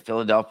and the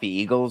Philadelphia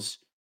Eagles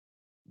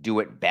do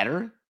it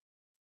better?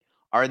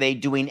 Are they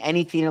doing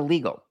anything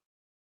illegal?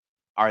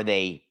 Are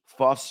they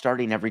false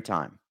starting every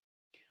time?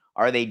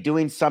 Are they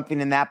doing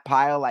something in that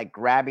pile like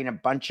grabbing a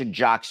bunch of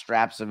jock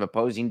straps of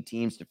opposing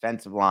team's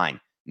defensive line?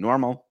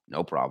 Normal,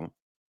 no problem.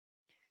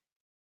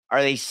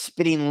 Are they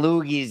spitting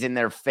loogies in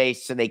their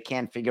face so they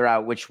can't figure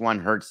out which one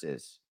Hurts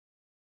is?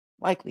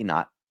 Likely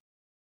not.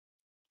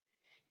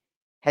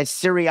 Has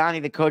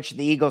Sirianni, the coach of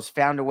the Eagles,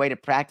 found a way to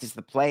practice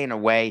the play in a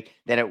way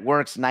that it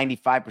works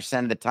 95%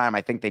 of the time?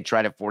 I think they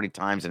tried it 40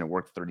 times and it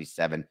worked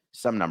 37,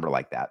 some number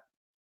like that.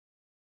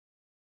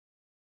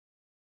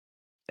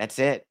 That's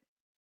it.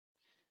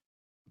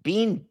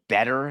 Being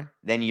better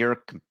than your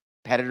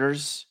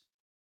competitors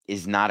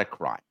is not a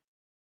crime.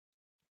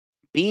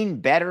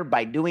 Being better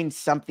by doing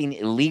something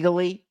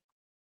illegally,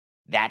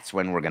 that's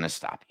when we're going to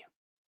stop you.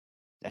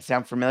 That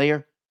sound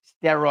familiar?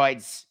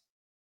 Steroids.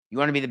 You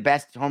want to be the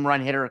best home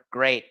run hitter?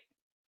 Great.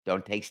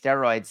 Don't take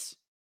steroids.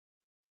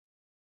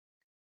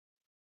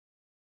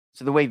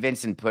 So the way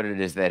Vincent put it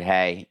is that,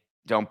 hey,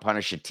 don't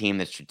punish a team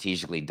that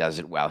strategically does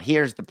it well.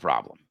 Here's the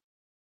problem.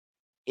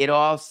 It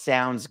all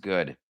sounds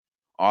good.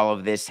 All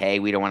of this, hey,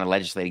 we don't want to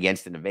legislate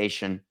against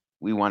innovation.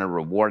 We want to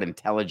reward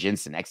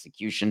intelligence and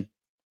execution.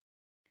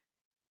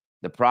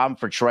 The problem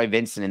for Troy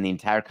Vincent and the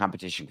entire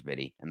competition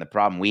committee, and the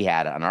problem we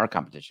had on our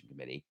competition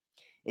committee,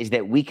 is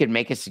that we could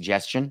make a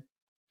suggestion,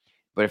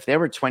 but if there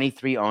were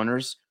 23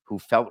 owners who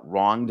felt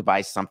wronged by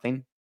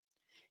something,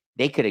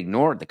 they could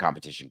ignore the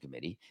competition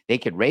committee, they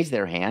could raise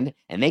their hand,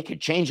 and they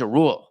could change a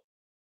rule.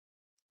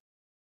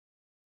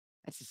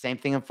 That's the same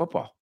thing in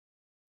football.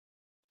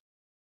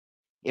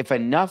 If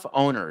enough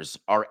owners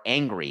are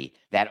angry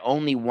that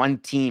only one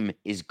team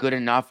is good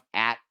enough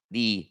at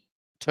the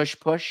tush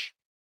push,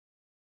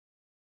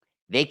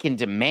 they can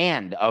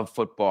demand of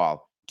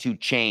football to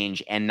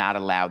change and not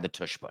allow the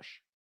tush push.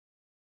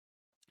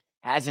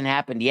 Hasn't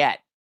happened yet,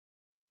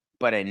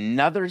 but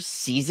another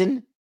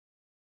season,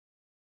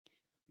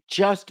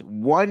 just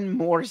one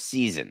more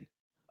season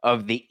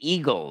of the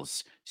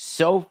Eagles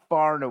so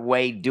far and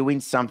away doing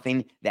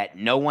something that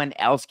no one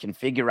else can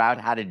figure out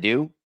how to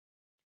do,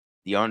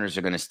 the owners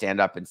are going to stand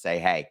up and say,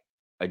 hey,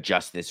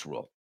 adjust this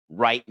rule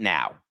right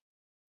now.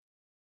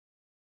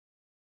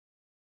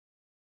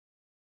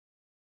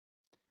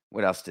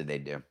 What else did they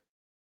do?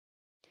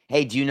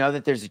 Hey, do you know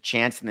that there's a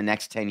chance in the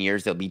next 10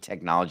 years there'll be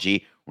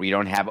technology where you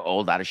don't have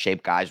old,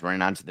 out-of-shape guys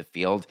running onto the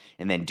field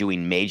and then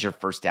doing major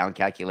first down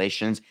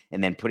calculations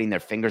and then putting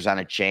their fingers on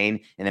a chain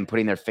and then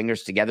putting their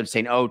fingers together and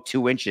saying,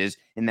 2 inches,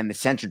 and then the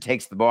center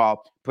takes the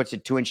ball, puts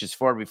it 2 inches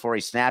forward before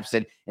he snaps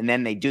it, and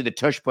then they do the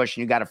tush push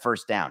and you got a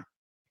first down.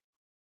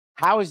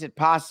 How is it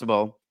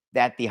possible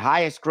that the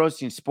highest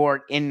grossing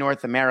sport in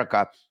North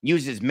America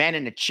uses men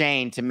in a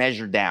chain to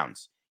measure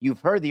downs?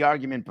 You've heard the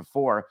argument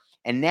before.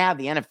 And now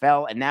the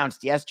NFL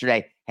announced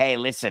yesterday, hey,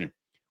 listen,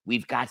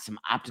 we've got some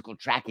optical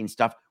tracking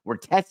stuff. We're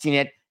testing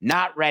it.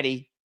 Not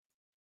ready.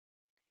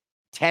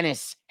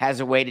 Tennis has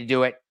a way to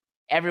do it.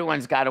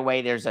 Everyone's got a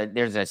way. There's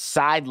a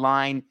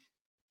sideline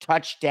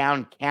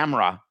touchdown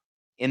camera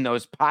in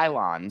those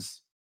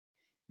pylons.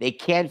 They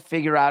can't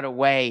figure out a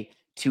way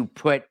to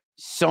put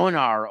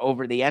sonar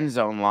over the end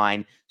zone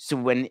line so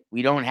when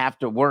we don't have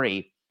to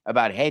worry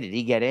about, hey, did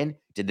he get in?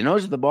 Did the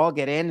nose of the ball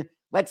get in?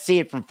 Let's see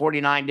it from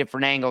 49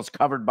 different angles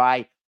covered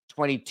by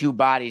 22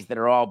 bodies that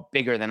are all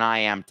bigger than I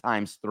am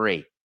times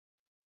 3.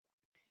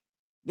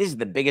 This is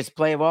the biggest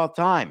play of all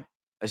time,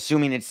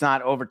 assuming it's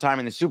not overtime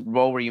in the Super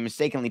Bowl where you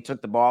mistakenly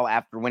took the ball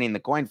after winning the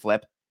coin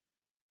flip.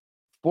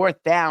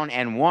 4th down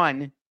and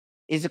 1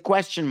 is a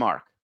question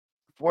mark.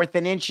 4th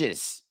and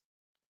inches.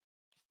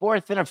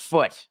 4th and a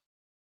foot.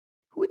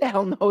 Who the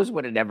hell knows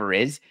what it ever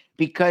is?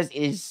 Because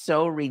it is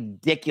so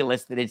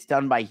ridiculous that it's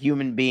done by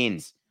human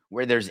beings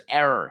where there's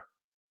error.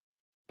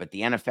 But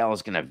the NFL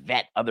is going to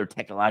vet other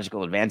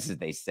technological advances,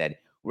 they said.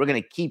 We're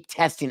going to keep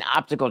testing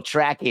optical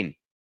tracking.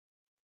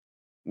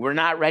 We're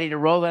not ready to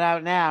roll it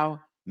out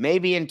now.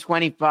 Maybe in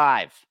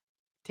 25.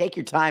 Take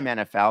your time,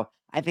 NFL.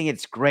 I think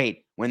it's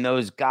great when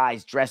those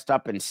guys dressed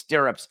up in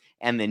stirrups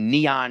and the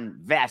neon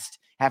vest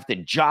have to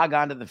jog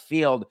onto the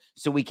field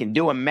so we can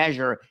do a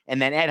measure,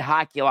 and then Ed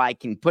Hoculi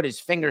can put his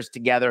fingers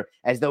together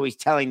as though he's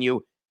telling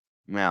you,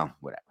 well,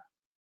 whatever.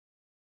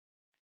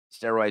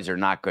 Steroids are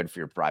not good for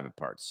your private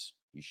parts.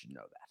 You should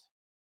know that.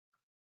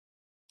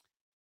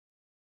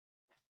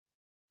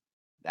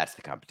 That's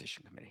the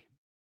competition committee.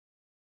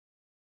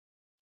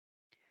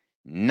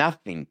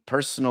 Nothing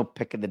personal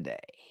pick of the day.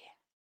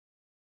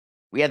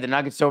 We had the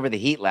Nuggets over the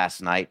Heat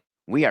last night.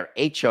 We are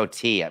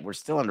HOT. We're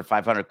still under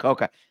 500.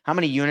 Coca, how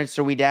many units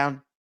are we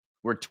down?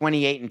 We're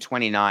 28 and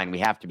 29. We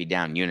have to be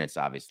down units,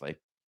 obviously.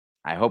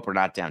 I hope we're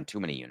not down too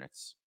many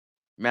units.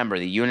 Remember,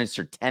 the units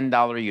are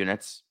 $10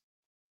 units.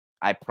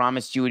 I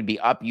promised you would be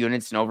up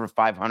units and over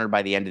 500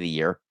 by the end of the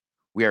year.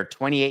 We are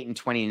 28 and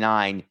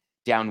 29,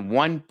 down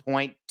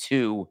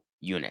 1.2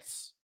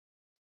 units.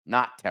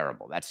 Not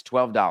terrible. That's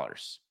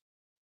 $12.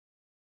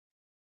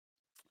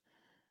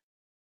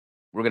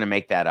 We're going to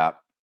make that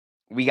up.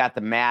 We got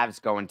the Mavs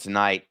going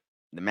tonight.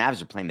 The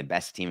Mavs are playing the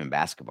best team in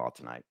basketball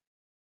tonight.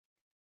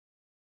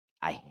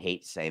 I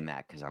hate saying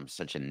that because I'm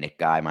such a Knick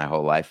guy my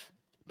whole life.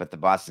 But the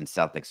Boston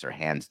Celtics are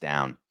hands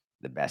down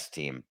the best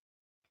team.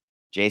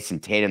 Jason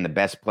Tatum, the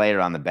best player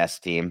on the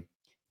best team.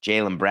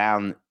 Jaylen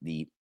Brown,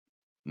 the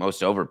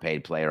most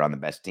overpaid player on the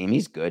best team.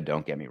 He's good,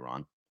 don't get me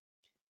wrong.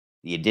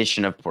 The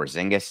addition of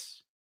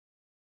Porzingis,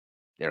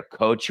 their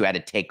coach who had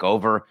to take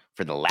over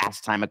for the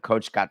last time a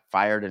coach got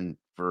fired and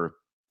for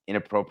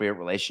inappropriate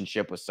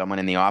relationship with someone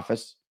in the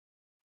office.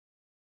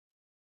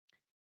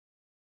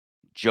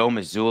 Joe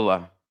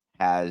Mazzulla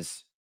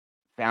has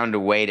found a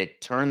way to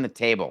turn the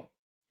table.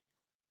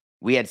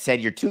 We had said,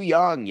 you're too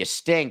young, you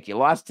stink, you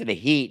lost to the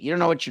Heat, you don't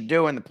know what you're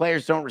doing, the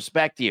players don't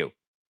respect you.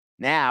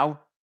 Now,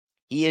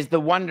 he is the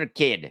wonder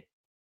kid.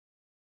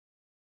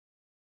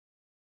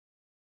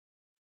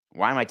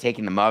 Why am I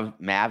taking the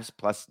Mavs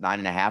plus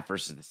 9.5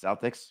 versus the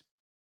Celtics?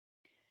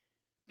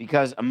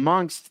 Because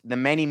amongst the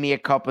many mea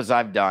culpas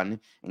I've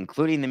done,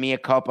 including the mea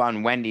culpa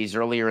on Wendy's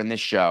earlier in this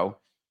show,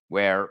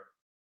 where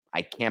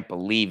I can't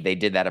believe they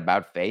did that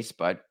about face,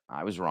 but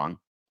I was wrong.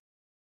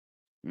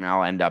 And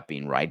I'll end up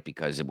being right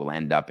because it will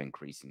end up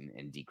increasing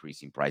and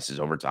decreasing prices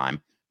over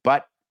time.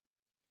 But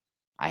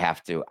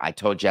I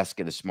told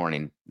Jessica this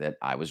morning that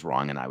I was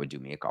wrong and I would do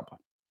mea culpa.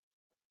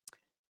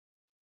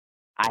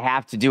 I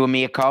have to do a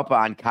mea culpa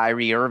on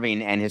Kyrie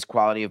Irving and his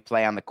quality of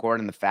play on the court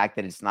and the fact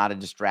that it's not a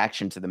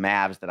distraction to the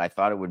Mavs that I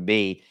thought it would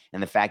be,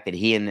 and the fact that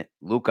he and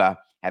Luka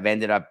have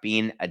ended up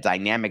being a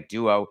dynamic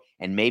duo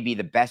and maybe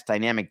the best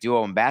dynamic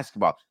duo in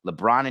basketball.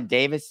 LeBron and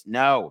Davis?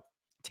 No.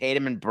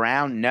 Tatum and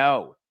Brown?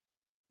 No.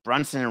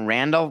 Brunson and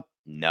Randall?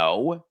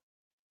 No.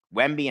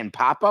 Wemby and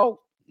Papo?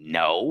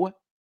 No.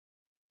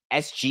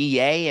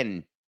 SGA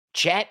and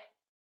Chet?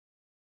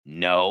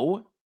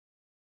 No.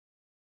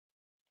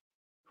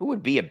 Who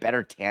would be a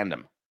better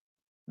tandem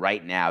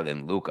right now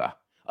than Luka?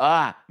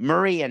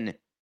 Murray and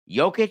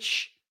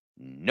Jokic?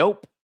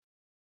 Nope.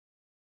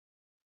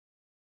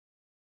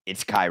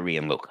 It's Kyrie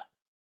and Luka.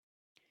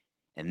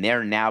 And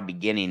they're now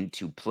beginning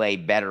to play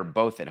better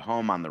both at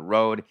home on the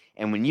road.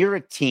 And when you're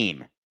a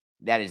team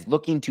that is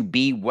looking to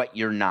be what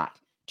you're not,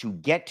 to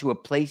get to a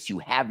place you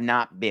have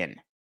not been,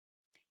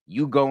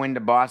 you go into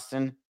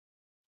Boston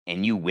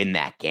and you win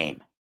that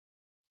game.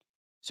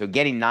 So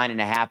getting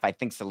 9.5, I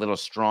think, is a little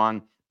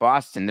strong.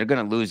 Boston, they're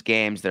going to lose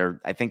games.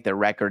 I think their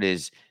record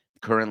is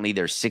currently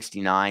they're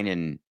 69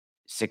 and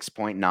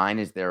 6.9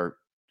 is their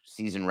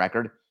season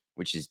record,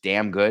 which is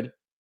damn good.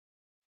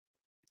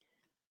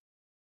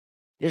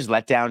 There's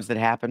letdowns that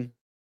happen.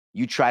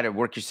 You try to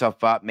work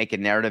yourself up, make a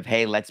narrative.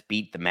 Hey, let's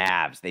beat the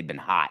Mavs. They've been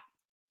hot.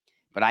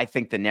 But I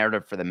think the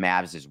narrative for the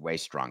Mavs is way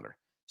stronger.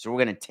 So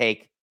we're going to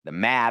take the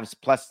Mavs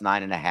plus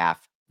 9.5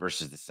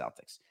 versus the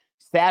Celtics.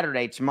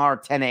 Saturday, tomorrow,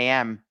 10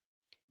 a.m.,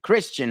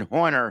 Christian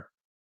Horner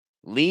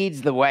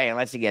leads the way,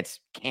 unless he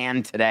gets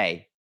canned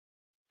today,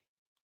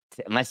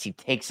 unless he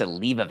takes a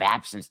leave of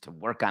absence to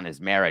work on his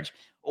marriage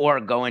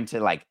or go into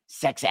like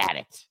sex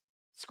addict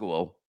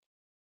school.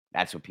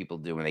 That's what people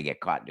do when they get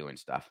caught doing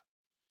stuff.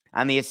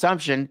 On the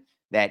assumption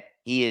that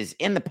he is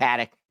in the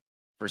paddock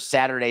for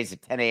Saturday's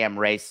at 10 a.m.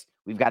 race.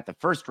 We've got the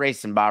first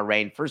race in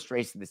Bahrain, first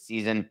race of the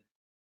season.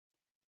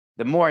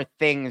 The more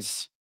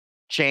things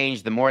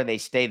change, the more they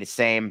stay the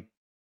same.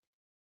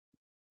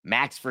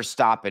 Max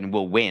Verstappen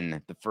will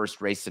win the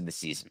first race of the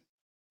season.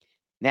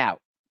 Now,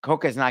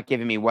 Coca's not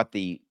giving me what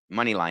the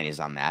money line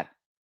is on that.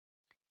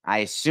 I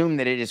assume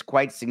that it is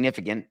quite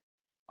significant,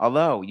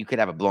 although you could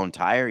have a blown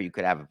tire, you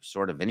could have a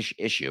sort of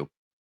issue.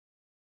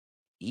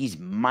 He's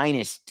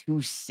minus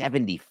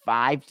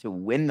 275 to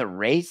win the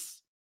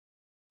race?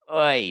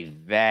 Oy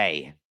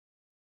vey.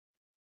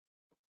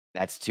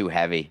 That's too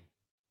heavy.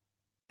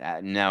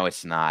 No,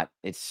 it's not.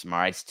 It's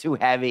smart. It's too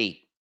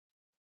heavy.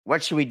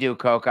 What should we do,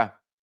 Coca?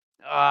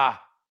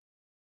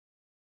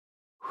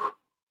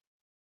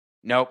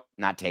 Nope,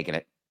 not taking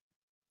it.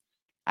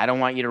 I don't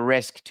want you to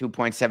risk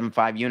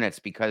 2.75 units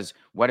because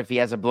what if he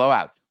has a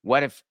blowout?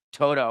 What if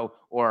Toto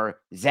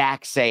or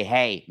Zach say,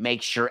 hey,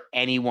 make sure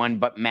anyone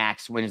but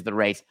Max wins the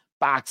race.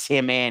 Box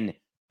him in.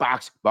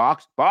 Box.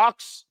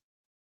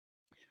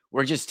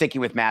 We're just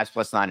sticking with Mavs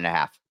plus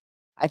 9.5.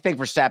 I think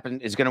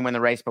Verstappen is going to win the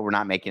race, but we're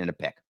not making it a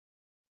pick.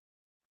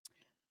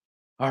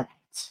 All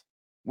right.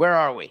 Where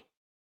are we?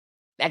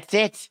 That's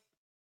it.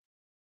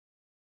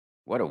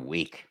 What a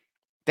week.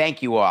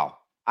 Thank you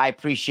all. I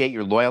appreciate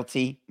your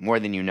loyalty more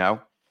than you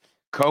know.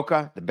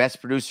 Coca, the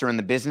best producer in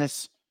the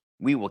business.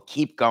 We will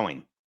keep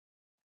going.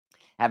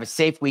 Have a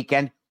safe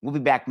weekend. We'll be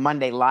back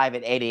Monday live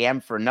at 8 a.m.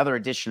 for another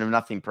edition of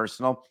Nothing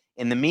Personal.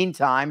 In the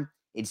meantime,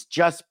 it's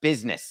just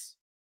business.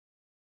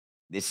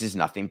 This is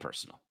Nothing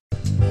Personal.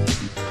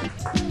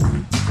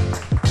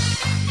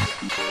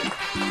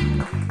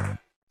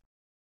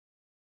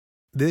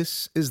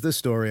 This is the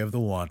story of the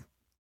one.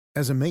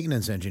 As a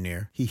maintenance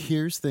engineer, he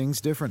hears things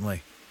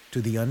differently.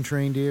 To the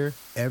untrained ear,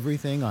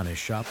 everything on his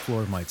shop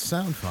floor might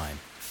sound fine,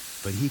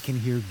 but he can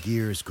hear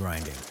gears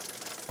grinding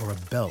or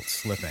a belt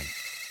slipping.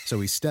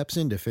 So he steps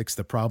in to fix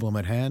the problem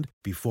at hand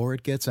before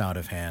it gets out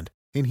of hand.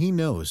 And he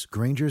knows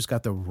Grainger's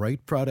got the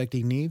right product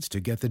he needs to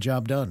get the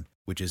job done,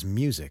 which is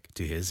music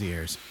to his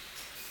ears.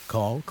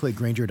 Call, click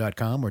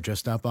Grainger.com, or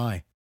just stop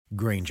by.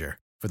 Grainger,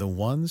 for the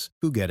ones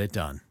who get it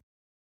done.